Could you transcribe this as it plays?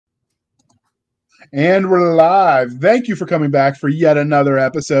And we're live. Thank you for coming back for yet another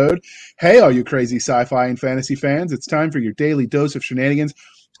episode. Hey, all you crazy sci-fi and fantasy fans, it's time for your daily dose of shenanigans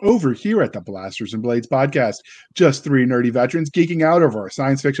over here at the Blasters and Blades podcast. Just three nerdy veterans geeking out over our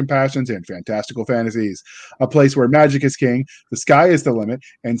science fiction passions and fantastical fantasies. A place where magic is king, the sky is the limit,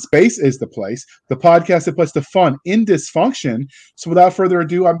 and space is the place. The podcast that puts the fun in dysfunction. So without further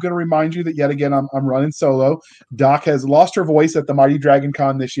ado, I'm going to remind you that yet again, I'm running solo. Doc has lost her voice at the Mighty Dragon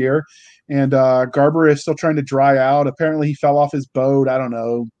Con this year. And Garber is still trying to dry out. Apparently, he fell off his boat. I don't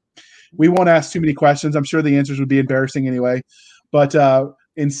know. We won't ask too many questions. I'm sure the answers would be embarrassing anyway. But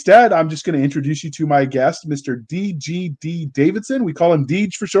instead, I'm just going to introduce you to my guest, Mr. D.G.D. Davidson. We call him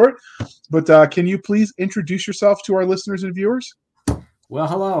Deej for short. But can you please introduce yourself to our listeners and viewers? Well,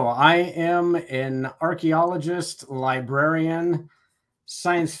 hello. I am an archaeologist, librarian,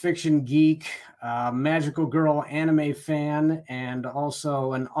 science fiction geek, magical girl anime fan, and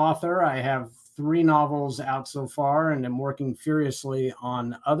also an author. I have 3 novels out so far and am working furiously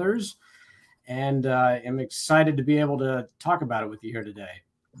on others, and am excited to be able to talk about it with you here today.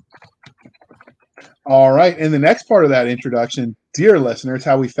 All right. In the next part of that introduction, dear listeners,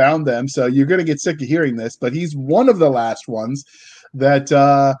 how we found them. So you're going to get sick of hearing this, but he's one of the last ones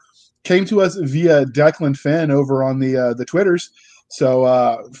that came to us via Declan Finn over on the Twitters.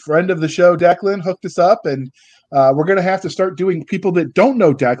 So friend of the show, Declan, hooked us up, and we're going to have to start doing people that don't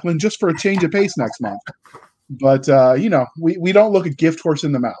know Declan just for a change of pace next month. But, we don't look a gift horse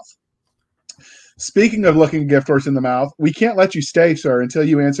in the mouth. Speaking of looking a gift horse in the mouth, we can't let you stay, sir, until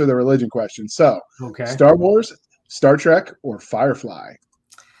you answer the religion question. So, okay. Star Wars, Star Trek, or Firefly?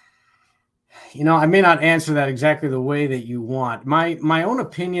 I may not answer that exactly the way that you want. My own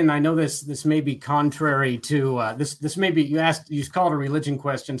opinion, I know this may be contrary to this may be, you call it a religion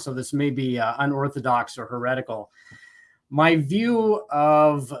question, so this may be unorthodox or heretical. My view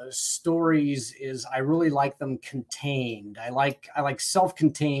of stories is I really like them contained. I like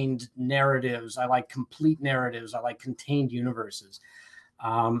self-contained narratives. I like complete narratives. I like contained universes.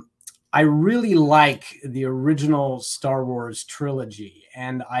 I really like the original Star Wars trilogy,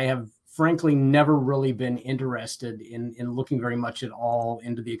 and I have frankly never really been interested in looking very much at all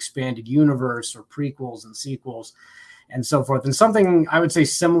into the expanded universe or prequels and sequels and so forth. And something I would say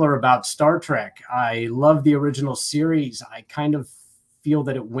similar about Star Trek. I love the original series. I kind of feel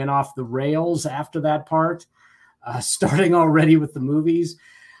that it went off the rails after that part, starting already with the movies.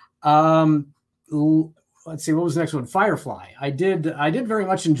 Let's see, what was the next one? Firefly. I did very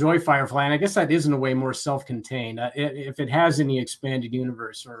much enjoy Firefly, and I guess that is in a way more self-contained. If it has any expanded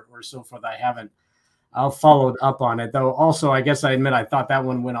universe or so forth, I'll follow up on it. Though also, I guess I admit I thought that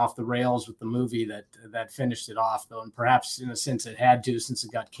one went off the rails with the movie that finished it off, though, and perhaps in a sense it had to, since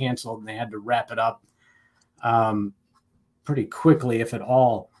it got canceled and they had to wrap it up pretty quickly, if at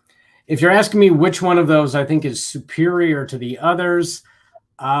all. If you're asking me which one of those I think is superior to the others,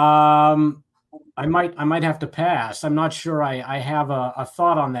 I might have to pass. I'm not sure I have a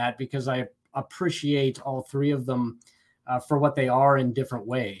thought on that, because I appreciate all 3 of them for what they are in different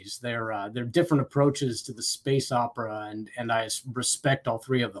ways. They're different approaches to the space opera, and I respect all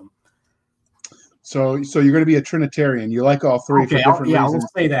 3 of them. So you're going to be a Trinitarian. You like all 3 for different reasons. Yeah, we'll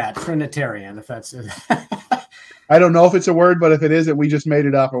say that. Trinitarian, if that's it. I don't know if it's a word, but if it isn't, we just made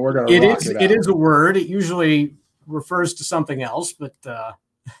it up, and we're going to rock it out. It is a word. It usually refers to something else, but...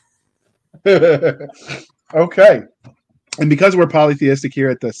 Okay. And because we're polytheistic here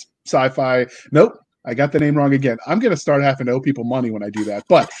at this sci-fi, nope, I got the name wrong again. I'm going to start having to owe people money when I do that.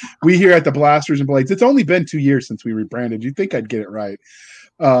 But we here at the Blasters and Blades, it's only been 2 years since we rebranded. You'd think I'd get it right.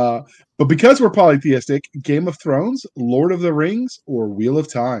 But because we're polytheistic, Game of Thrones, Lord of the Rings, or Wheel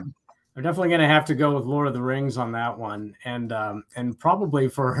of Time? We're definitely going to have to go with Lord of the Rings on that one, and probably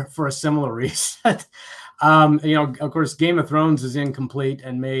for a similar reason. Of course, Game of Thrones is incomplete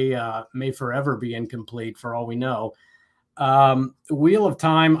and may forever be incomplete for all we know. Wheel of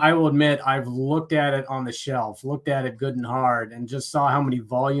Time, I will admit, I've looked at it on the shelf, looked at it good and hard, and just saw how many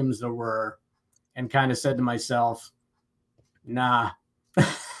volumes there were, and kind of said to myself, nah.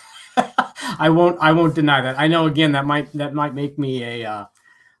 I won't deny that. I know, again, that might make me a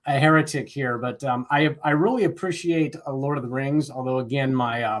heretic here, but I really appreciate Lord of the Rings. Although, again,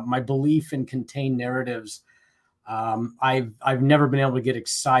 my belief in contained narratives, I've never been able to get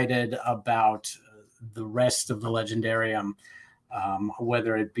excited about the rest of the Legendarium,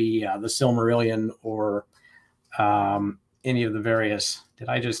 whether it be the Silmarillion or any of the various. Did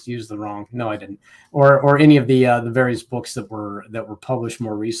I just use the wrong? No, I didn't. Or any of the various books that were published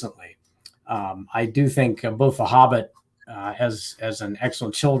more recently. I do think both The Hobbit as an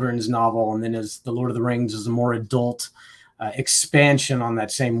excellent children's novel, and then as The Lord of the Rings as a more adult expansion on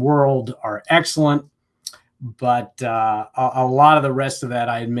that same world are excellent. But a lot of the rest of that,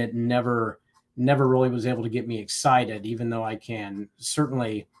 I admit, never really was able to get me excited, even though I can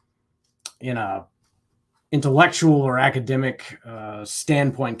certainly, in a intellectual or academic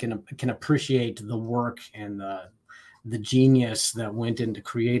standpoint, can appreciate the work and the genius that went into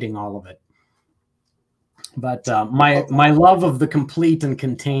creating all of it. But my love of the complete and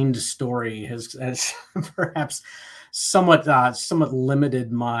contained story has perhaps somewhat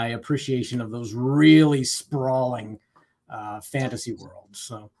limited my appreciation of those really sprawling fantasy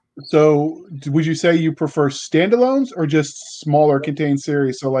worlds. So would you say you prefer standalones or just smaller contained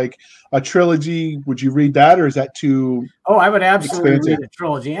series? So like a trilogy, would you read that, or is that too? Oh, I would absolutely read a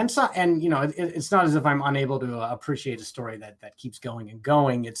trilogy. And it's not as if I'm unable to appreciate a story that keeps going and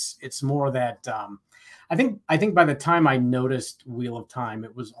going. It's more that I think by the time I noticed Wheel of Time,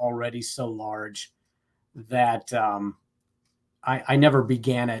 it was already so large that I never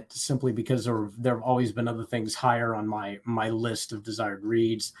began it, simply because there have always been other things higher on my list of desired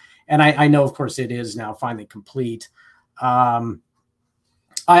reads. And I know, of course, it is now finally complete. I'll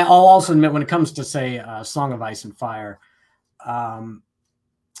also admit, when it comes to, say, Song of Ice and Fire, a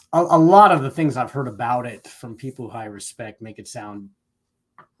lot of the things I've heard about it from people who I respect make it sound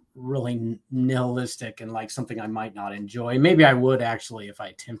really nihilistic and like something I might not enjoy. Maybe I would actually if I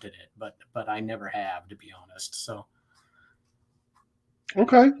attempted it, but I never have, to be honest. So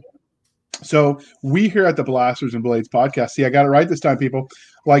okay. So we here at the Blasters and Blades podcast, see, I got it right this time, people,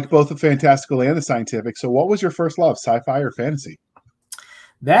 like both the fantastical and the scientific. So what was your first love, sci-fi or fantasy?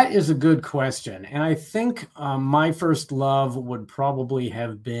 That is a good question. And I think my first love would probably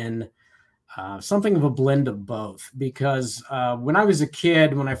have been something of a blend of both, because when I was a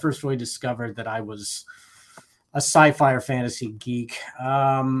kid, when I first really discovered that I was a sci-fi or fantasy geek,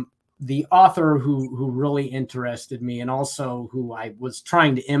 the author who really interested me, and also who I was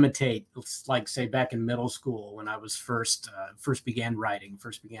trying to imitate, like, say, back in middle school when I was first began writing,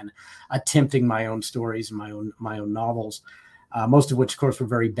 began attempting my own stories and my own novels, most of which, of course, were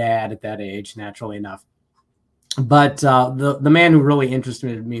very bad at that age, naturally enough. But the man who really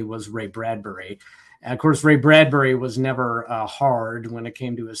interested me was Ray Bradbury. And of course, Ray Bradbury was never hard when it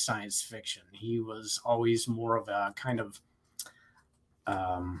came to his science fiction. He was always more of a kind of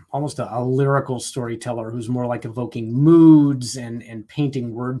almost a lyrical storyteller who's more like evoking moods and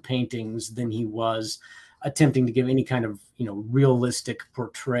painting word paintings than he was attempting to give any kind of realistic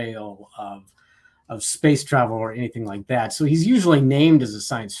portrayal of space travel or anything like that. So he's usually named as a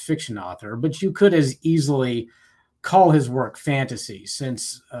science fiction author, but you could as easily call his work fantasy,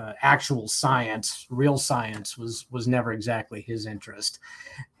 since actual science, real science, was never exactly his interest.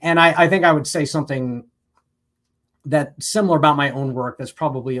 And I think I would say something that similar about my own work. That's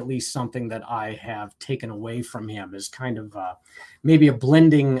probably at least something that I have taken away from him, is kind of maybe a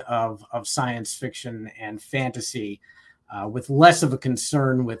blending of science fiction and fantasy, with less of a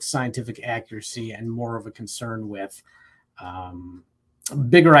concern with scientific accuracy and more of a concern with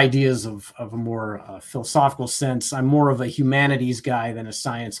bigger ideas of a more philosophical sense. I'm more of a humanities guy than a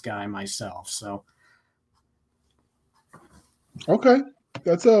science guy myself. So, okay,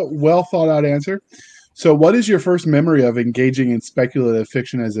 that's a well thought out answer. So what is your first memory of engaging in speculative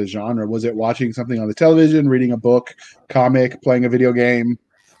fiction as a genre? Was it watching something on the television, reading a book, comic, playing a video game?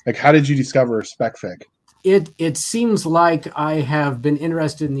 Like, how did you discover spec fic? It seems like I have been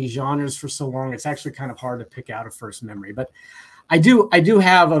interested in these genres for so long, it's actually kind of hard to pick out a first memory. But I do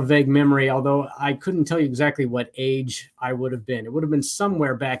have a vague memory, although I couldn't tell you exactly what age I would have been. It would have been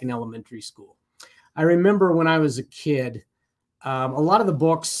somewhere back in elementary school. I remember when I was a kid, a lot of the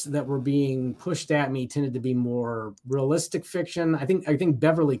books that were being pushed at me tended to be more realistic fiction. I think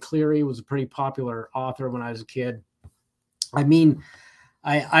Beverly Cleary was a pretty popular author when I was a kid. I mean,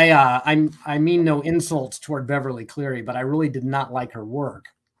 I mean no insults toward Beverly Cleary, but I really did not like her work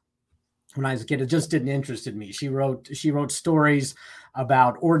when I was a kid. It just didn't interest me. She wrote stories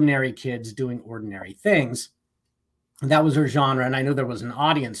about ordinary kids doing ordinary things. That was her genre, and I knew there was an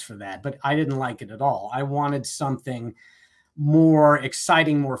audience for that, but I didn't like it at all. I wanted something more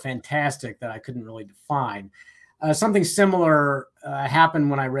exciting, more fantastic that I couldn't really define. Something similar happened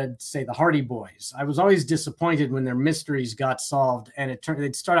when I read, say, the Hardy Boys. I was always disappointed when their mysteries got solved, and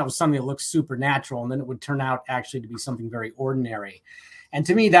they'd start out with something that looked supernatural, and then it would turn out actually to be something very ordinary. And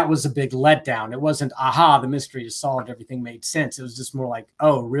to me, that was a big letdown. It wasn't, aha, the mystery is solved, everything made sense. It was just more like,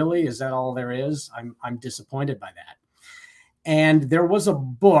 oh, really? Is that all there is? I'm disappointed by that. And there was a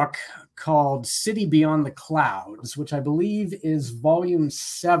book called City Beyond the Clouds, which I believe is volume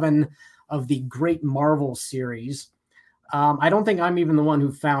 7 of the Great Marvel series. I don't think I'm even the one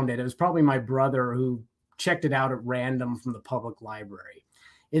who found it. It was probably my brother who checked it out at random from the public library.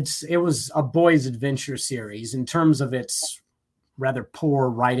 It was a boys' adventure series in terms of its rather poor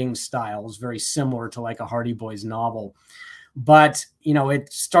writing style. Is very similar to like a Hardy Boys novel. But,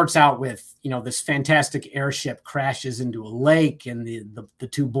 it starts out with, this fantastic airship crashes into a lake, and the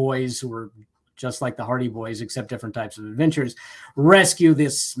two boys, who are just like the Hardy Boys, except different types of adventures, rescue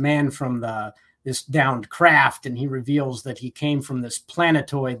this man from this downed craft. And he reveals that he came from this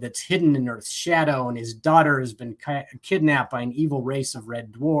planetoid that's hidden in Earth's shadow, and his daughter has been kidnapped by an evil race of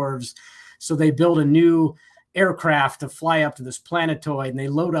red dwarves. So they build a new aircraft to fly up to this planetoid, and they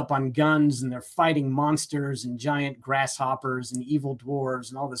load up on guns, and they're fighting monsters and giant grasshoppers and evil dwarves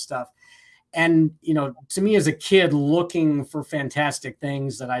and all this stuff. And, to me as a kid looking for fantastic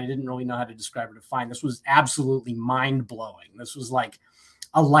things that I didn't really know how to describe or define, this was absolutely mind-blowing. This was like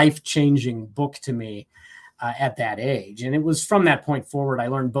a life-changing book to me at that age. And it was from that point forward, I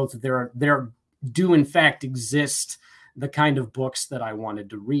learned both that there do in fact exist the kind of books that I wanted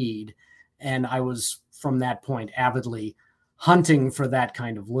to read. And I was, from that point, avidly hunting for that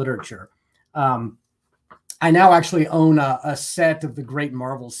kind of literature. I now actually own a set of the Great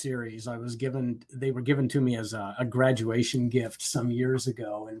Marvel series. They were given to me as a graduation gift some years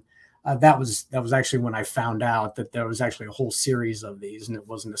ago. And that was actually when I found out that there was actually a whole series of these, and it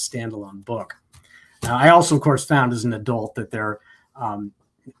wasn't a standalone book. I also, of course, found as an adult that they're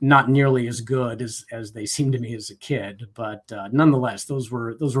not nearly as good as they seemed to me as a kid, but nonetheless, those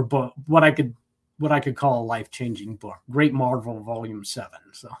were what I could call a life-changing book. Great Marvel Volume 7.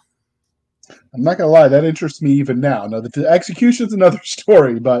 So I'm not gonna lie, that interests me even now. Now the execution's another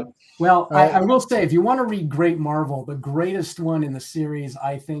story, but I will say, if you want to read Great Marvel, the greatest one in the series,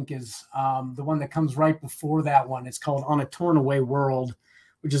 I think, is the one that comes right before that one. It's called On a Torn Away World,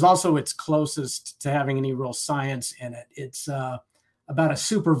 which is also its closest to having any real science in it. It's about a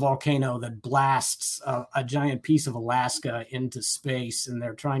super volcano that blasts a giant piece of Alaska into space, and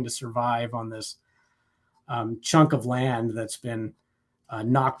they're trying to survive on this chunk of land that's been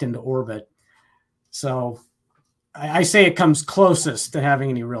knocked into orbit. So I say it comes closest to having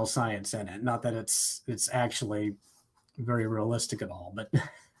any real science in it. Not that it's actually very realistic at all, but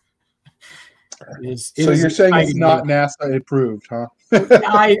so you're saying it's not NASA approved, huh?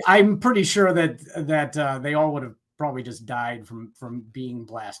 I'm pretty sure that they all would have probably just died from being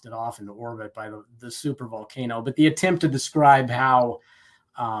blasted off into orbit by the super volcano. But the attempt to describe how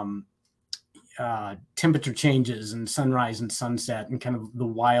temperature changes and sunrise and sunset and kind of the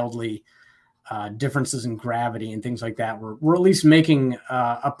wildly differences in gravity and things like that, we're at least making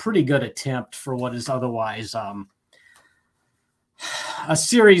a pretty good attempt for what is otherwise a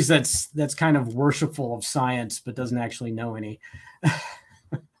series that's kind of worshipful of science but doesn't actually know any.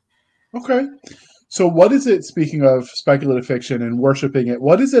 Okay. So what is it, speaking of speculative fiction and worshiping it,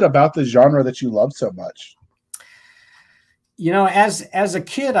 what is it about the genre that you love so much? As a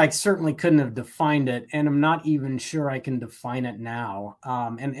kid, I certainly couldn't have defined it, and I'm not even sure I can define it now.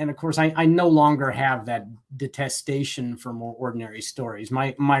 And of course, I no longer have that detestation for more ordinary stories.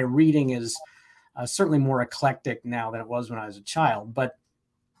 My reading is certainly more eclectic now than it was when I was a child, but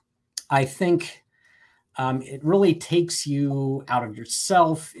I think it really takes you out of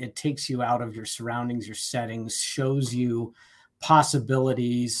yourself. It takes you out of your surroundings, your settings, shows you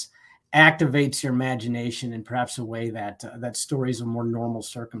possibilities, activates your imagination in perhaps a way that stories of more normal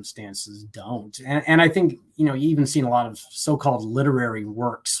circumstances don't. And I think, you even seen a lot of so-called literary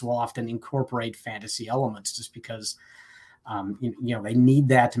works will often incorporate fantasy elements just because, they need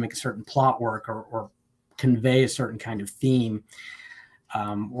that to make a certain plot work or convey a certain kind of theme.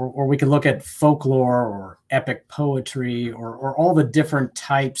 Or we could look at folklore or epic poetry or all the different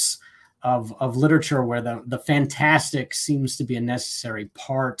types of literature where the fantastic seems to be a necessary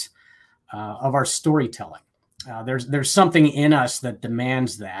part of our storytelling. There's something in us that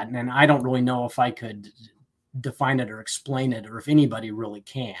demands that, and I don't really know if I could define it or explain it, or if anybody really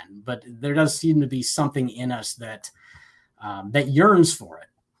can. But there does seem to be something in us that yearns for it,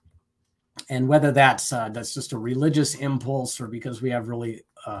 and whether that's just a religious impulse or because we have really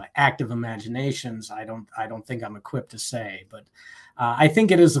active imaginations, I don't think I'm equipped to say. But I think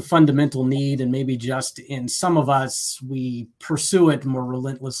it is a fundamental need, and maybe just in some of us, we pursue it more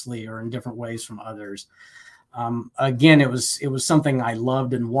relentlessly or in different ways from others. Again, it was something I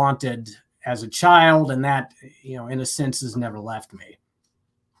loved and wanted as a child, and that, in a sense, has never left me.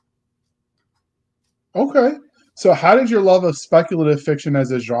 Okay. So how did your love of speculative fiction as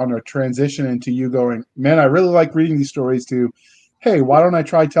a genre transition into you going, man, I really like reading these stories, to, hey, why don't I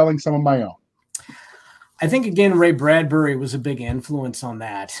try telling some of my own? I think, again, Ray Bradbury was a big influence on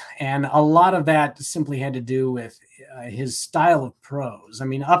that. And a lot of that simply had to do with his style of prose. I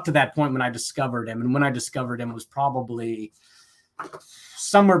mean, up to that point when I discovered him, and when I discovered him was probably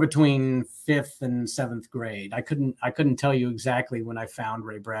somewhere between 5th and 7th grade. I couldn't tell you exactly when I found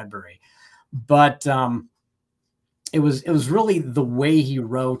Ray Bradbury, but it was really the way he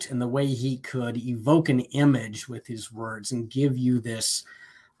wrote and the way he could evoke an image with his words and give you this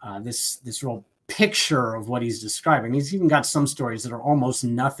this real picture of what he's describing. He's even got some stories that are almost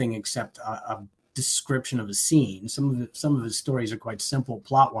nothing except a description of a scene. Some of his stories are quite simple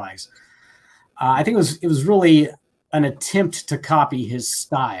plot wise. I think it was really an attempt to copy his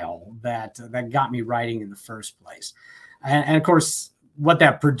style that got me writing in the first place. And of course, what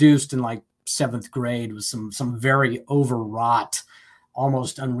that produced in like 7th grade was some very overwrought,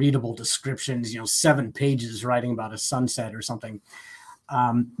 almost unreadable descriptions, 7 pages writing about a sunset or something.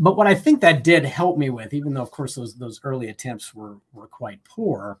 But what I think that did help me with, even though, of course, those early attempts were quite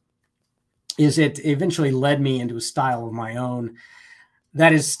poor, is it eventually led me into a style of my own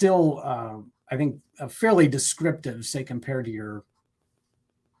that is still, I think, fairly descriptive, say, compared to your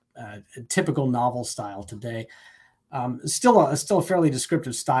typical novel style today. Still a fairly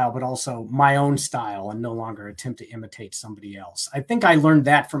descriptive style, but also my own style and no longer attempt to imitate somebody else. I think I learned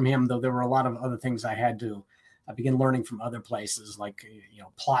that from him, though there were a lot of other things I had to begin learning from other places, like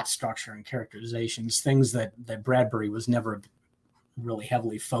plot structure and characterizations, things that Bradbury was never really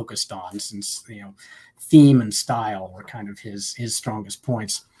heavily focused on, since theme and style were kind of his strongest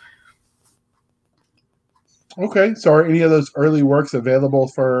points. Okay, so are any of those early works available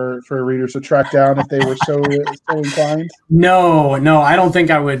for readers to track down if they were so inclined? No, I don't think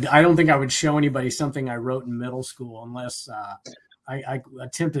I would show anybody something I wrote in middle school unless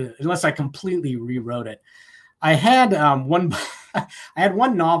unless I completely rewrote it. I had one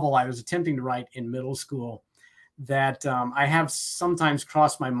novel I was attempting to write in middle school that I have sometimes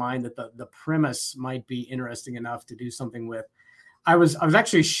crossed my mind that the premise might be interesting enough to do something with. I was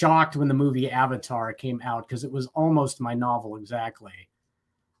actually shocked when the movie Avatar came out, because it was almost my novel exactly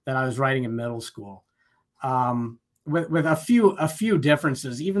that I was writing in middle school, with a few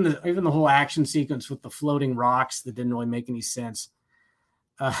differences. Even the whole action sequence with the floating rocks that didn't really make any sense.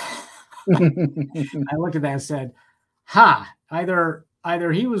 I looked at that and said, either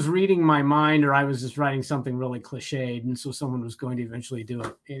he was reading my mind, or I was just writing something really cliched, and so someone was going to eventually do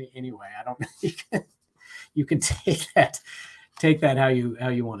it anyway. I don't know. You can take that how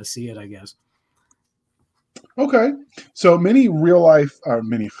you want to see it, I guess. Okay, so many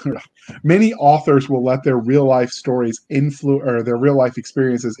many authors will let their real life stories or their real life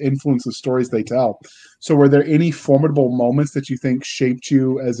experiences influence the stories they tell. So, were there any formidable moments that you think shaped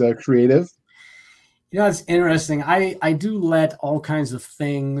you as a creative? It's interesting. I do let all kinds of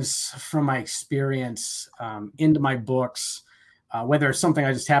things from my experience into my books. Whether it's something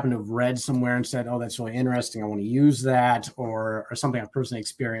I just happened to have read somewhere and said, oh, that's really interesting, I want to use that, or something I've personally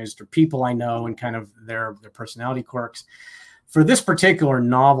experienced, or people I know and kind of their personality quirks. For this particular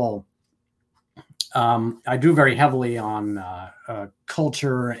novel, I drew very heavily on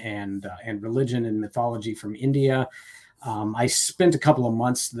culture and religion and mythology from India. I spent a couple of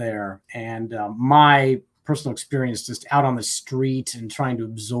months there, and my personal experience just out on the street and trying to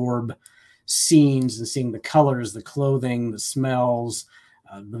absorb scenes and seeing the colors, the clothing, the smells,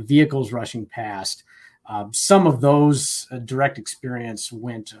 the vehicles rushing past. Some of those direct experience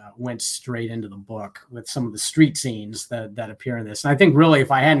went straight into the book with some of the street scenes that appear in this. And I think really, if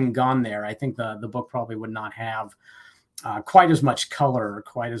I hadn't gone there, I think the book probably would not have quite as much color or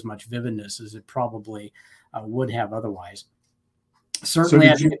quite as much vividness as it probably would have otherwise.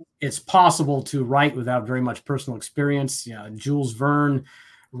 Certainly, so it's possible to write without very much personal experience. Jules Verne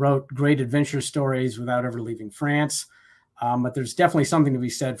wrote great adventure stories without ever leaving France. But there's definitely something to be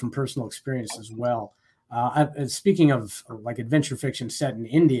said from personal experience as well. Speaking of like adventure fiction set in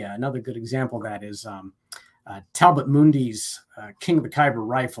India, another good example of that is Talbot Mundy's King of the Khyber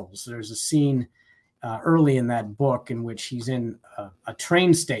Rifles. There's a scene early in that book in which he's in a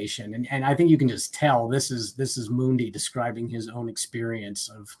train station. And I think you can just tell this is Mundy describing his own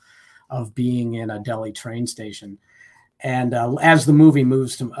experience of being in a Delhi train station. And as the movie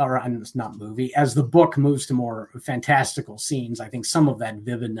moves to, or not movie, as the book moves to more fantastical scenes, I think some of that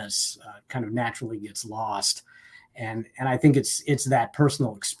vividness kind of naturally gets lost. And I think it's that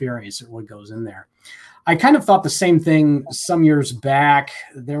personal experience that really goes in there. I kind of thought the same thing some years back.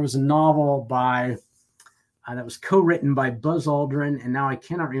 There was a novel that was co-written by Buzz Aldrin, and now I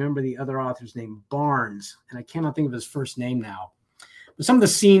cannot remember the other author's name, Barnes, and I cannot think of his first name now. But some of the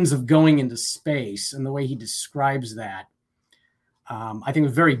scenes of going into space and the way he describes that I think it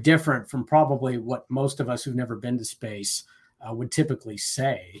was very different from probably what most of us who've never been to space would typically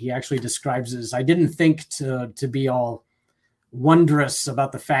say. He actually describes it as, I didn't think to be all wondrous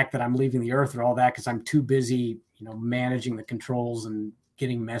about the fact that I'm leaving the Earth or all that, because I'm too busy, managing the controls and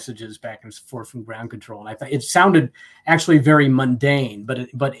getting messages back and forth from ground control. And I thought it sounded actually very mundane,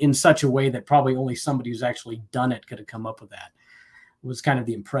 but in such a way that probably only somebody who's actually done it could have come up with that. It was kind of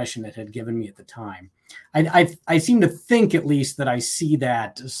the impression it had given me at the time. I seem to think, at least, that I see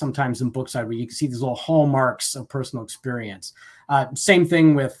that sometimes in books I read. You can see these little hallmarks of personal experience. Same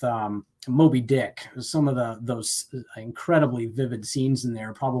thing with Moby Dick. Some of those incredibly vivid scenes in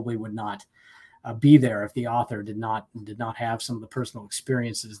there probably would not be there if the author did not have some of the personal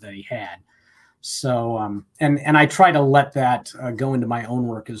experiences that he had. So and I try to let that go into my own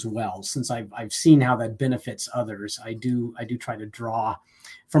work as well. Since I've seen how that benefits others, I do try to draw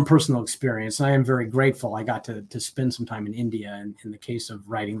from personal experience. And I am very grateful I got to spend some time in India in the case of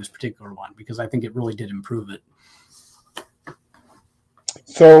writing this particular one, because I think it really did improve it.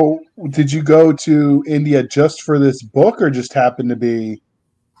 So did you go to India just for this book, or just happened to be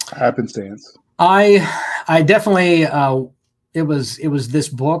happenstance? I definitely, it was this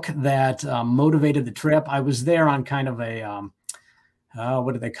book that motivated the trip. I was there on kind of a,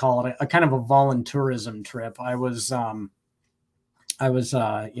 what do they call it? A kind of a voluntourism trip. I was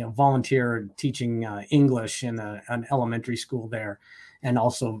volunteer teaching English in an elementary school there, and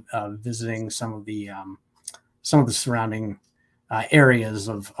also visiting some of the surrounding areas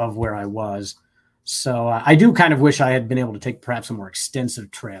of where I was. So I do kind of wish I had been able to take perhaps a more extensive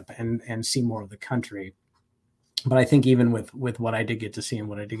trip and see more of the country. But I think even with what I did get to see and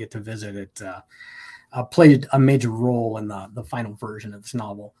what I did get to visit, it played a major role in the final version of this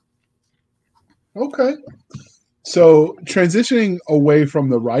novel. Okay. So transitioning away from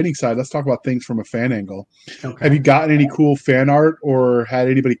the writing side, let's talk about things from a fan angle. Okay. Have you gotten any cool fan art or had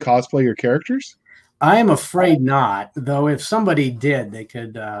anybody cosplay your characters? I am afraid not, though. If somebody did, they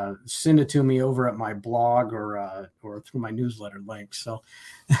could send it to me over at my blog or through my newsletter link. So,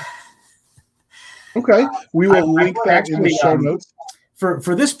 okay, we will link that in the show notes.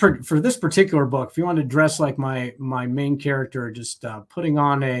 For this particular book, if you want to dress like my main character, just putting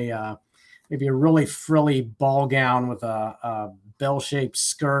on maybe a really frilly ball gown with a bell-shaped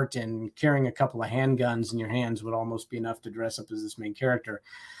skirt and carrying a couple of handguns in your hands would almost be enough to dress up as this main character.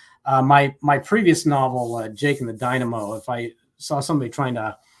 My previous novel, Jake and the Dynamo, if I saw somebody trying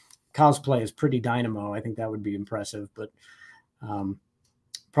to cosplay as Pretty Dynamo, I think that would be impressive. But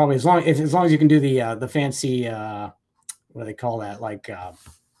probably as long as you can do the fancy, what do they call that? Like I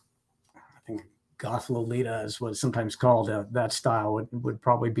think Goth Lolita is what it's sometimes called. That style would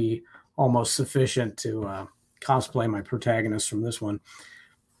probably be almost sufficient to cosplay my protagonist from this one.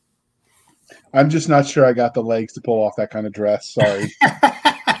 I'm just not sure I got the legs to pull off that kind of dress. Sorry.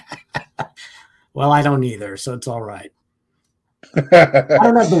 Well, I don't either, so it's all right. I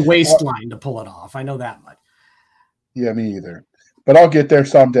don't have the waistline to pull it off. I know that much. Yeah, me either. But I'll get there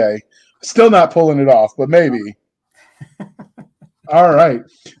someday. Still not pulling it off, but maybe. All right.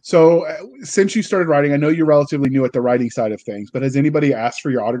 So since you started writing, I know you're relatively new at the writing side of things, but has anybody asked for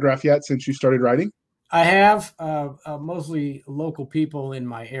your autograph yet since you started writing? I have, mostly local people in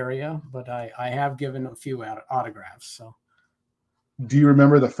my area, but I have given a few autographs. So. Do you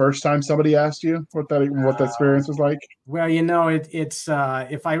remember the first time somebody asked you what that experience was like? Well, it's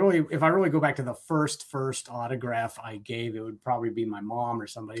if I really go back to the first autograph I gave, it would probably be my mom or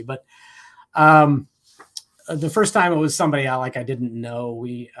somebody. But the first time it was somebody I didn't know.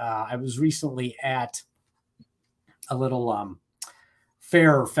 I was recently at a little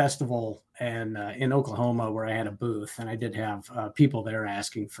fair or festival and in Oklahoma where I had a booth, and I did have people there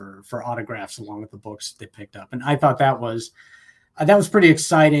asking for autographs along with the books they picked up, and I thought that was pretty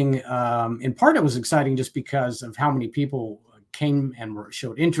exciting. In part, it was exciting just because of how many people came and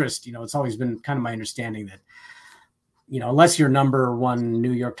showed interest. It's always been kind of my understanding that, unless you're number one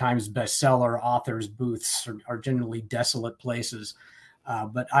New York Times bestseller, authors' booths are generally desolate places.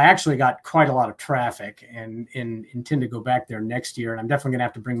 But I actually got quite a lot of traffic and intend to go back there next year. And I'm definitely going to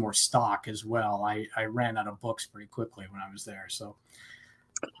have to bring more stock as well. I ran out of books pretty quickly when I was there. So.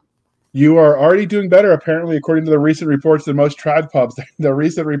 You are already doing better, apparently, according to the recent reports than most trad pubs. The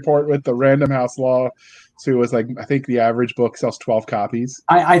recent report with the Random House Law, so it was I think the average book sells 12 copies.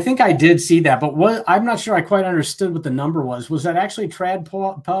 I think I did see that, but I'm not sure I quite understood what the number was. Was that actually trad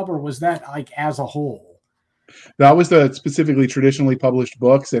pub, or was that as a whole? That was the specifically traditionally published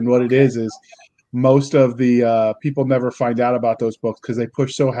books, and what it is most of the people never find out about those books because they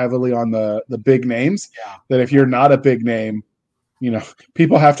push so heavily on the big names that if you're not a big name,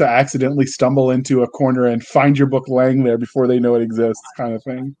 people have to accidentally stumble into a corner and find your book laying there before they know it exists, kind of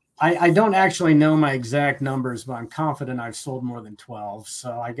thing. I don't actually know my exact numbers, but I'm confident I've sold more than 12.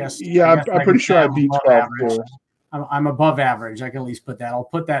 So I guess. Yeah, I'm pretty sure I beat 12 too. I'm above average. I can at least put that. I'll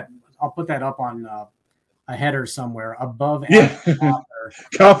put that up on a header somewhere. Above average author.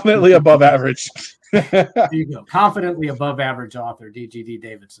 Confidently above average. There you go. Confidently above average author, DGD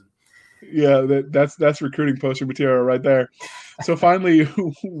Davidson. Yeah, that's recruiting poster material right there. So finally,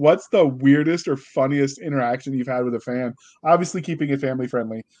 what's the weirdest or funniest interaction you've had with a fan? Obviously keeping it family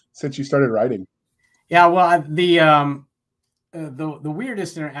friendly since you started writing. Yeah, well, the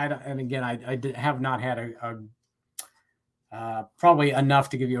weirdest, and again, I have not had probably enough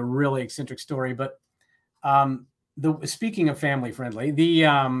to give you a really eccentric story, but speaking of family friendly,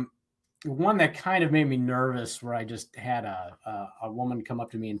 the one that kind of made me nervous, where I just had a woman come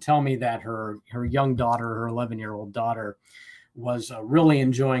up to me and tell me that her young daughter, her 11-year-old daughter, was really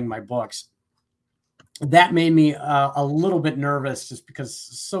enjoying my books. That made me a little bit nervous, just because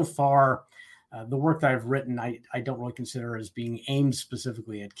so far the work that I've written, I don't really consider as being aimed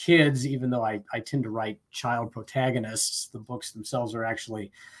specifically at kids, even though I tend to write child protagonists. The books themselves are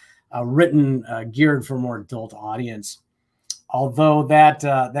actually written geared for a more adult audience. Although that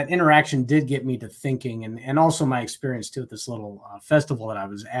interaction did get me to thinking, and also my experience too at this little festival that I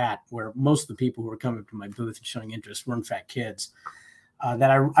was at, where most of the people who were coming to my booth and showing interest were in fact kids, that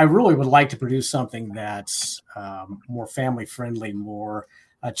I really would like to produce something that's more family friendly, more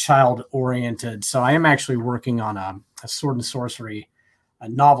child oriented. So I am actually working on a sword and sorcery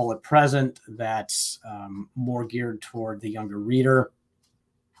novel at present that's more geared toward the younger reader.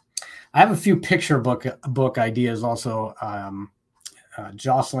 I have a few picture book ideas also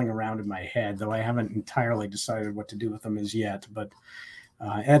jostling around in my head, though I haven't entirely decided what to do with them as yet. But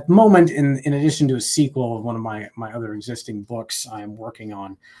at the moment, in addition to a sequel of one of my other existing books, I am working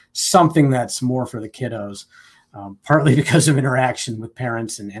on something that's more for the kiddos, partly because of interaction with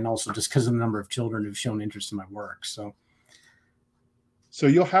parents, and also just because of the number of children who've shown interest in my work. So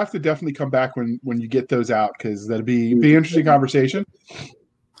you'll have to definitely come back when you get those out, because that'll be an interesting conversation.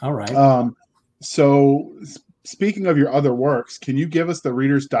 All right. So speaking of your other works, can you give us the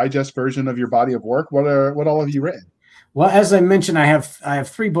Reader's Digest version of your body of work? What all have you written? Well, as I mentioned, I have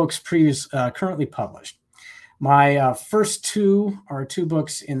 3 books currently published. My first 2 are 2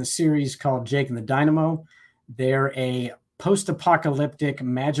 books in the series called Jake and the Dynamo. They're a post-apocalyptic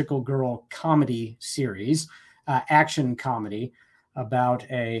magical girl comedy series, action comedy, about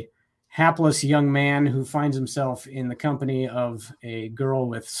a hapless young man who finds himself in the company of a girl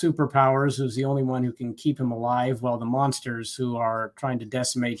with superpowers, who's the only one who can keep him alive, while the monsters who are trying to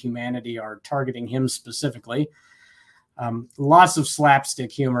decimate humanity are targeting him specifically. Lots of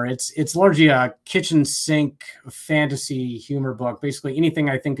slapstick humor. It's largely a kitchen sink fantasy humor book. Basically, anything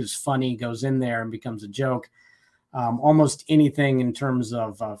I think is funny goes in there and becomes a joke. Almost anything in terms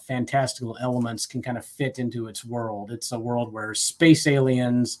of fantastical elements can kind of fit into its world. It's a world where space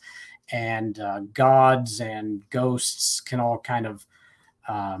aliens and gods and ghosts can all kind of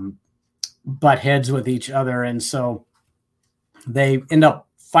butt heads with each other. And so they end up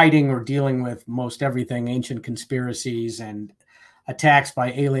fighting or dealing with most everything: ancient conspiracies and attacks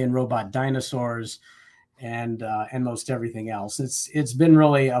by alien robot dinosaurs, and most everything else. It's been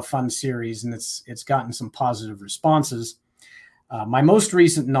really a fun series, and it's gotten some positive responses. My most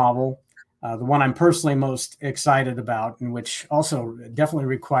recent novel, the one I'm personally most excited about, and which also definitely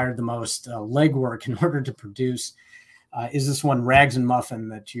required the most legwork in order to produce, is this one, Rags and Muffin,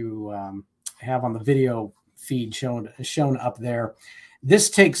 that you have on the video feed shown up there.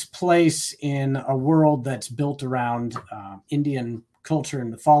 This takes place in a world that's built around Indian culture and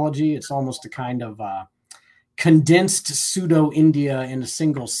mythology. It's almost a kind of condensed pseudo-India in a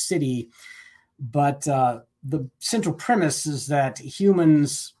single city. But the central premise is that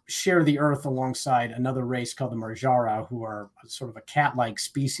humans share the earth alongside another race called the Marjara, who are sort of a cat-like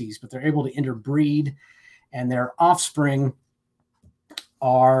species, but they're able to interbreed, and their offspring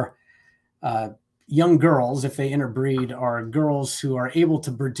are young girls. If they interbreed, are girls who are able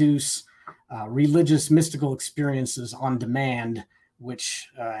to produce religious mystical experiences on demand, which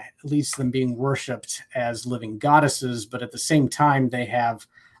leads to them being worshipped as living goddesses. But at the same time, they have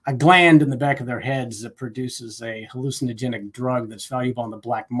a gland in the back of their heads that produces a hallucinogenic drug that's valuable on the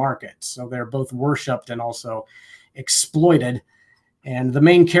black market. So they're both worshipped and also exploited. And the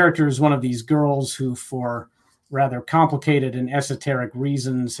main character is one of these girls who, for rather complicated and esoteric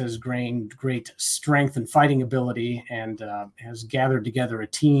reasons, has gained great strength and fighting ability, and has gathered together a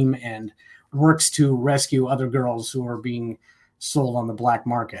team and works to rescue other girls who are being sold on the black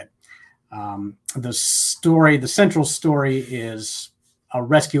market. The central story is a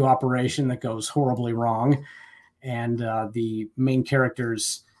rescue operation that goes horribly wrong, and the main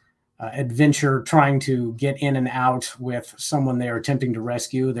character's adventure trying to get in and out with someone they are attempting to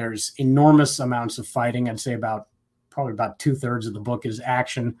rescue. There's enormous amounts of fighting. I'd say probably about 2/3 of the book is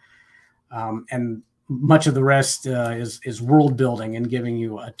action, and much of the rest is world building and giving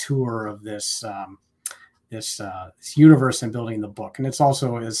you a tour of this universe and building the book. And it's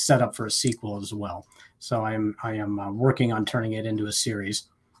also is set up for a sequel as well. So I am working on turning it into a series.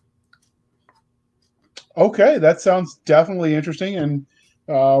 Okay, that sounds definitely interesting, and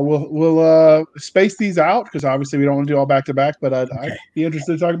we'll space these out because obviously we don't want to do all back to back. But I'd be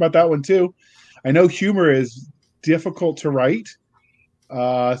interested to talk about that one too. I know humor is difficult to write,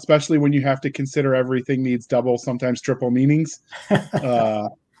 especially when you have to consider everything needs double, sometimes triple meanings.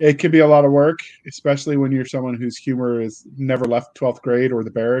 It can be a lot of work, especially when you're someone whose humor is never left 12th grade or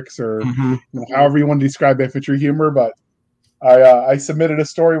the barracks or however you want to describe infantry humor. But I submitted a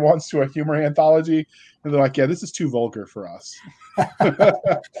story once to a humor anthology, and they're like, "Yeah, this is too vulgar for us."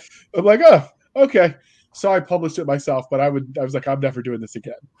 I'm like, "Oh, okay." So I published it myself, but I was like, "I'm never doing this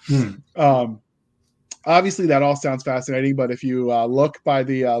again." Obviously, that all sounds fascinating, but if you look by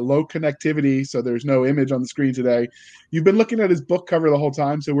the low connectivity, so there's no image on the screen today, you've been looking at his book cover the whole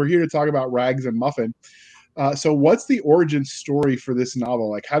time, so we're here to talk about Rags and Muffin. So what's the origin story for this novel?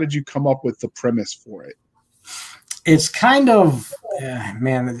 Like, how did you come up with the premise for it? It's kind of,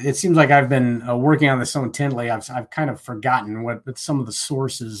 man, it seems like I've been working on this so intently, I've kind of forgotten what some of the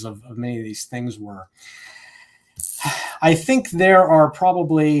sources of many of these things were. I think there are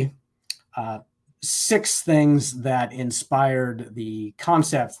probably 6 things that inspired the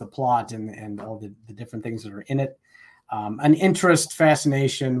concepts, the plot, and all the different things that are in it. An interest,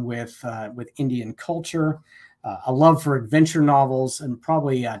 fascination with Indian culture, a love for adventure novels, and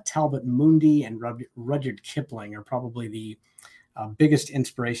probably Talbot Mundi and Rudyard Kipling are probably the biggest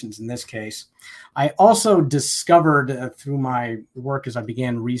inspirations in this case. I also discovered through my work as I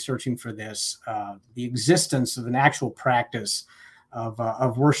began researching for this, the existence of an actual practice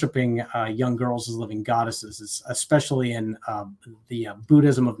of worshiping young girls as living goddesses, especially in the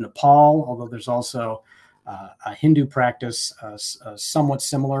Buddhism of Nepal, although there's also a Hindu practice somewhat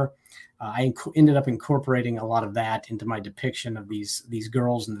similar. I ended up incorporating a lot of that into my depiction of these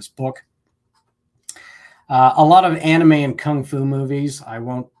girls in this book. A lot of anime and kung fu movies, I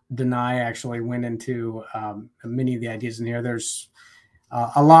won't deny, actually went into many of the ideas in here. There's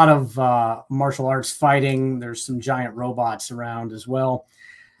a lot of martial arts fighting. There's some giant robots around as well.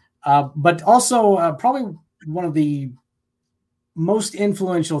 But also probably one of the most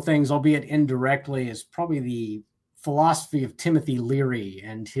influential things, albeit indirectly, is probably the philosophy of Timothy Leary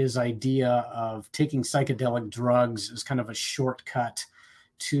and his idea of taking psychedelic drugs as kind of a shortcut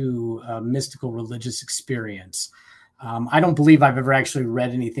to a mystical religious experience. I don't believe I've ever actually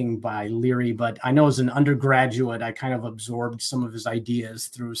read anything by Leary, but I know as an undergraduate, I kind of absorbed some of his ideas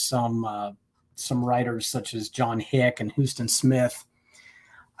through some writers such as John Hick and Huston Smith.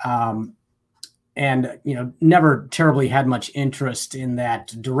 And, never terribly had much interest in that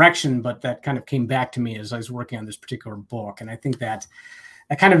direction, but that kind of came back to me as I was working on this particular book. And I think that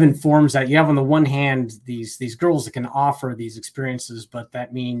kind of informs that you have on the one hand, these girls that can offer these experiences, but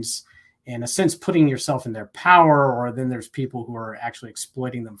that means in a sense, putting yourself in their power, or then there's people who are actually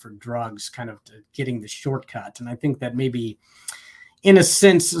exploiting them for drugs, kind of getting the shortcut. And I think that maybe in a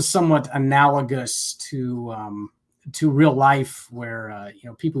sense is somewhat analogous to real life where,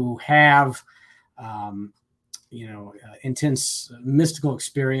 people who have, intense mystical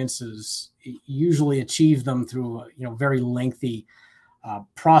experiences usually achieve them through, very lengthy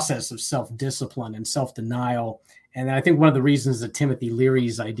process of self-discipline and self-denial. And I think one of the reasons that Timothy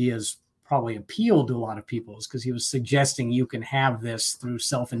Leary's ideas probably appealed to a lot of people is because he was suggesting you can have this through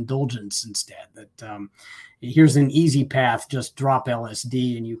self-indulgence instead, that here's an easy path, just drop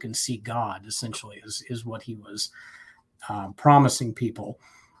LSD and you can see God, essentially, is what he was promising people.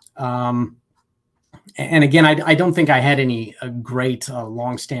 And again, I don't think I had any great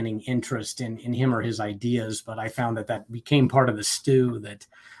longstanding interest in him or his ideas, but I found that became part of the stew that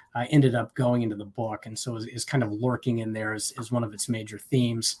ended up going into the book, and so is kind of lurking in there as one of its major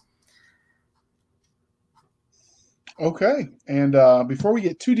themes. Okay, and before we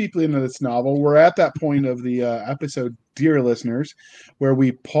get too deeply into this novel, we're at that point of the episode, dear listeners, where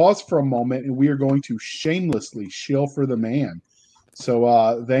we pause for a moment and we are going to shamelessly shill for the man.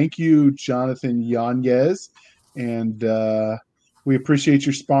 So thank you, Jonathan Yanez, and we appreciate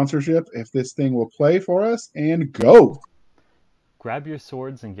your sponsorship. If this thing will play for us, and go. Grab your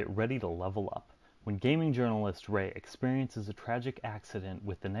swords and get ready to level up. When gaming journalist Ray experiences a tragic accident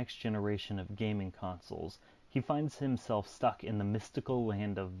with the next generation of gaming consoles, he finds himself stuck in the mystical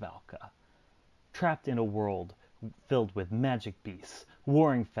land of Valka. Trapped in a world filled with magic beasts,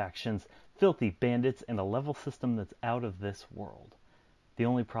 warring factions, filthy bandits, and a level system that's out of this world. The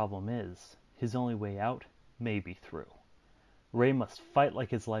only problem is, his only way out may be through. Ray must fight like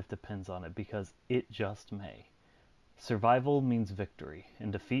his life depends on it, because it just may. Survival means victory,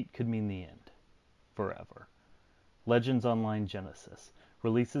 and defeat could mean the end. Forever. Legends Online Genesis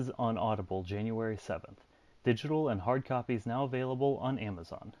releases on Audible January 7th. Digital and hard copies now available on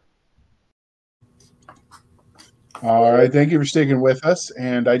Amazon. All right, thank you for sticking with us.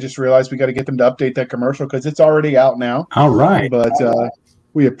 And I just realized we got to get them to update that commercial because it's already out now. All right. But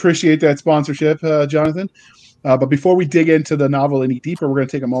we appreciate that sponsorship, Jonathan. But before we dig into the novel any deeper, we're going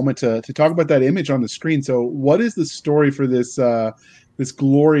to take a moment to talk about that image on the screen. So what is the story for this this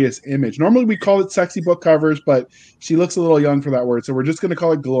glorious image? Normally we call it sexy book covers, but she looks a little young for that word. So we're just going to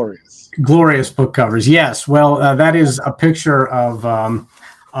call it glorious. Glorious book covers. Yes. Well, that is a picture of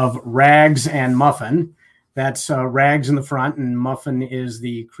Rags and Muffin. That's Rags in the front, and Muffin is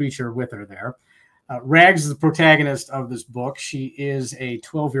the creature with her there. Rags is the protagonist of this book. She is a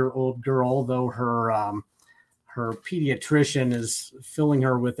 12-year-old girl, though her pediatrician is filling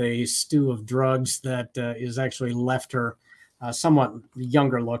her with a stew of drugs that is actually left her somewhat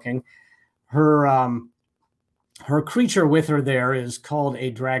younger looking. Her creature with her there is called a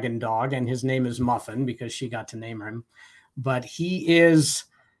dragon dog, and his name is Muffin because she got to name him. But he is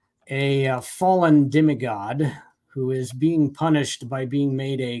a fallen demigod who is being punished by being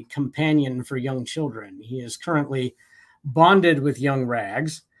made a companion for young children. He is currently bonded with young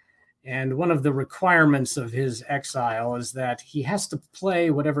Rags, and one of the requirements of his exile is that he has to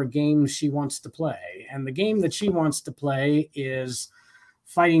play whatever game she wants to play. And the game that she wants to play is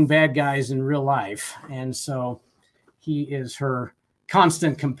fighting bad guys in real life. And so he is her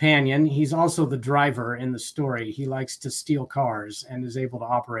constant companion. He's also the driver in the story. He likes to steal cars and is able to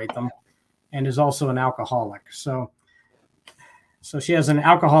operate them, and is also an alcoholic. So she has an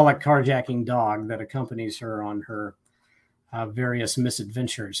alcoholic carjacking dog that accompanies her on her various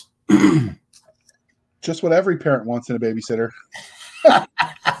misadventures. Just what every parent wants in a babysitter.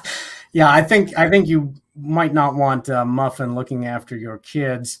 Yeah, I think you might not want Muffin looking after your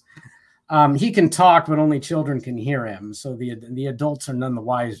kids. He can talk, but only children can hear him. So the adults are none the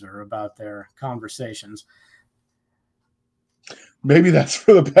wiser about their conversations. Maybe that's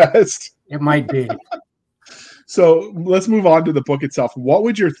for the best. It might be. So let's move on to the book itself. What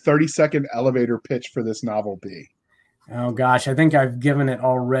would your 30-second elevator pitch for this novel be? Oh gosh, I think I've given it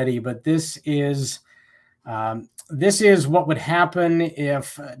already, but this is what would happen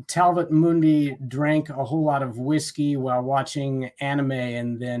if Talbot Mundi drank a whole lot of whiskey while watching anime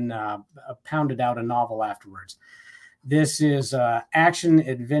and then pounded out a novel afterwards. This is action,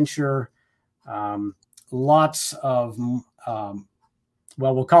 adventure, lots of,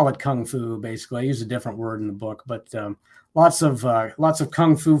 we'll call it kung fu, basically. I use a different word in the book, but lots of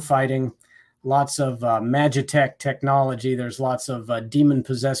kung fu fighting, lots of Magitech technology. There's lots of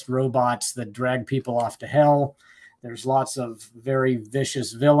demon-possessed robots that drag people off to hell. There's lots of very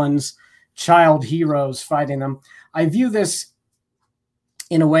vicious villains, child heroes fighting them. I view this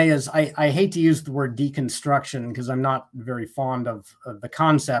in a way as I hate to use the word deconstruction because I'm not very fond of the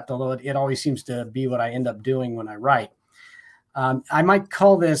concept, although it always seems to be what I end up doing when I write. I might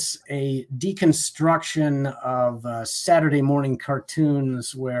call this a deconstruction of Saturday morning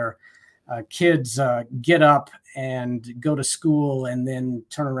cartoons where kids get up and go to school and then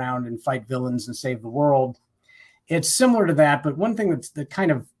turn around and fight villains and save the world. It's similar to that, but one thing that kind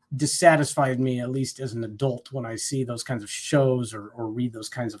of dissatisfied me, at least as an adult, when I see those kinds of shows or read those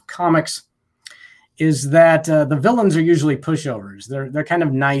kinds of comics, is that the villains are usually pushovers. They're kind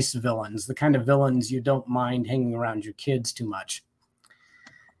of nice villains, the kind of villains you don't mind hanging around your kids too much.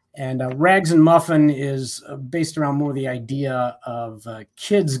 And Rags and Muffin is based around more the idea of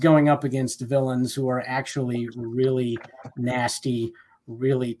kids going up against villains who are actually really nasty,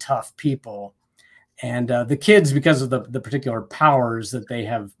 really tough people. And the kids, because of the particular powers that they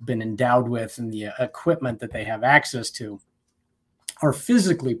have been endowed with and the equipment that they have access to, are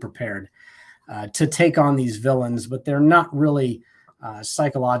physically prepared to take on these villains, but they're not really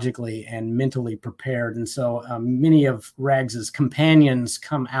psychologically and mentally prepared. And so many of Rags's companions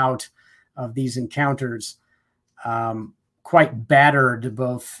come out of these encounters quite battered,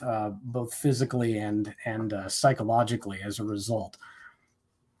 both physically and psychologically as a result.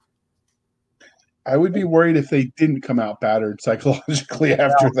 I would be worried if they didn't come out battered psychologically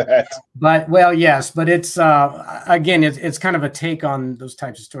after that. But well, yes, but it's again, it's kind of a take on those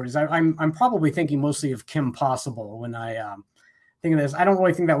types of stories. I'm probably thinking mostly of Kim Possible when I think of this. I don't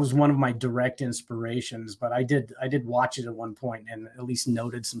really think that was one of my direct inspirations, but I did watch it at one point and at least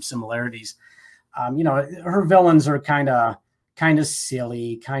noted some similarities. You know, her villains are kind of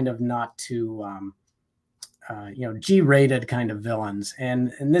silly, kind of not too you know, G-rated kind of villains,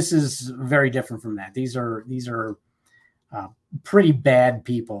 and this is very different from that. These are pretty bad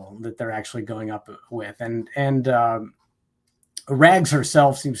people that they're actually going up with, and Rags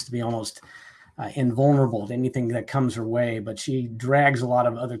herself seems to be almost invulnerable to anything that comes her way, but she drags a lot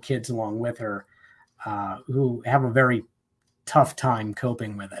of other kids along with her who have a very tough time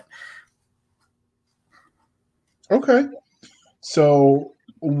coping with it. Okay, so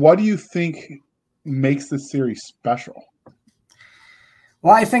what do you think makes this series special?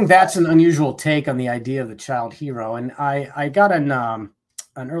 Well, I think that's an unusual take on the idea of the child hero, and I got an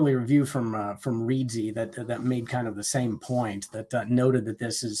early review from Reedsy that made kind of the same point, that noted that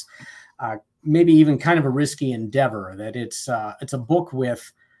this is maybe even kind of a risky endeavor, that it's a book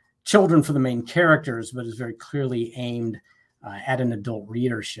with children for the main characters, but is very clearly aimed at an adult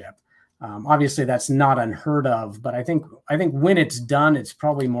readership. Obviously, that's not unheard of, but I think when it's done, it's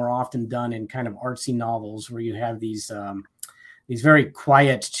probably more often done in kind of artsy novels where you have these very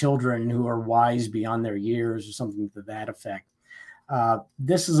quiet children who are wise beyond their years or something to that effect.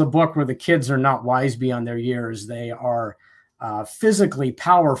 This is a book where the kids are not wise beyond their years. They are physically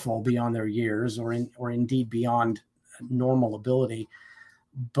powerful beyond their years, or indeed beyond normal ability.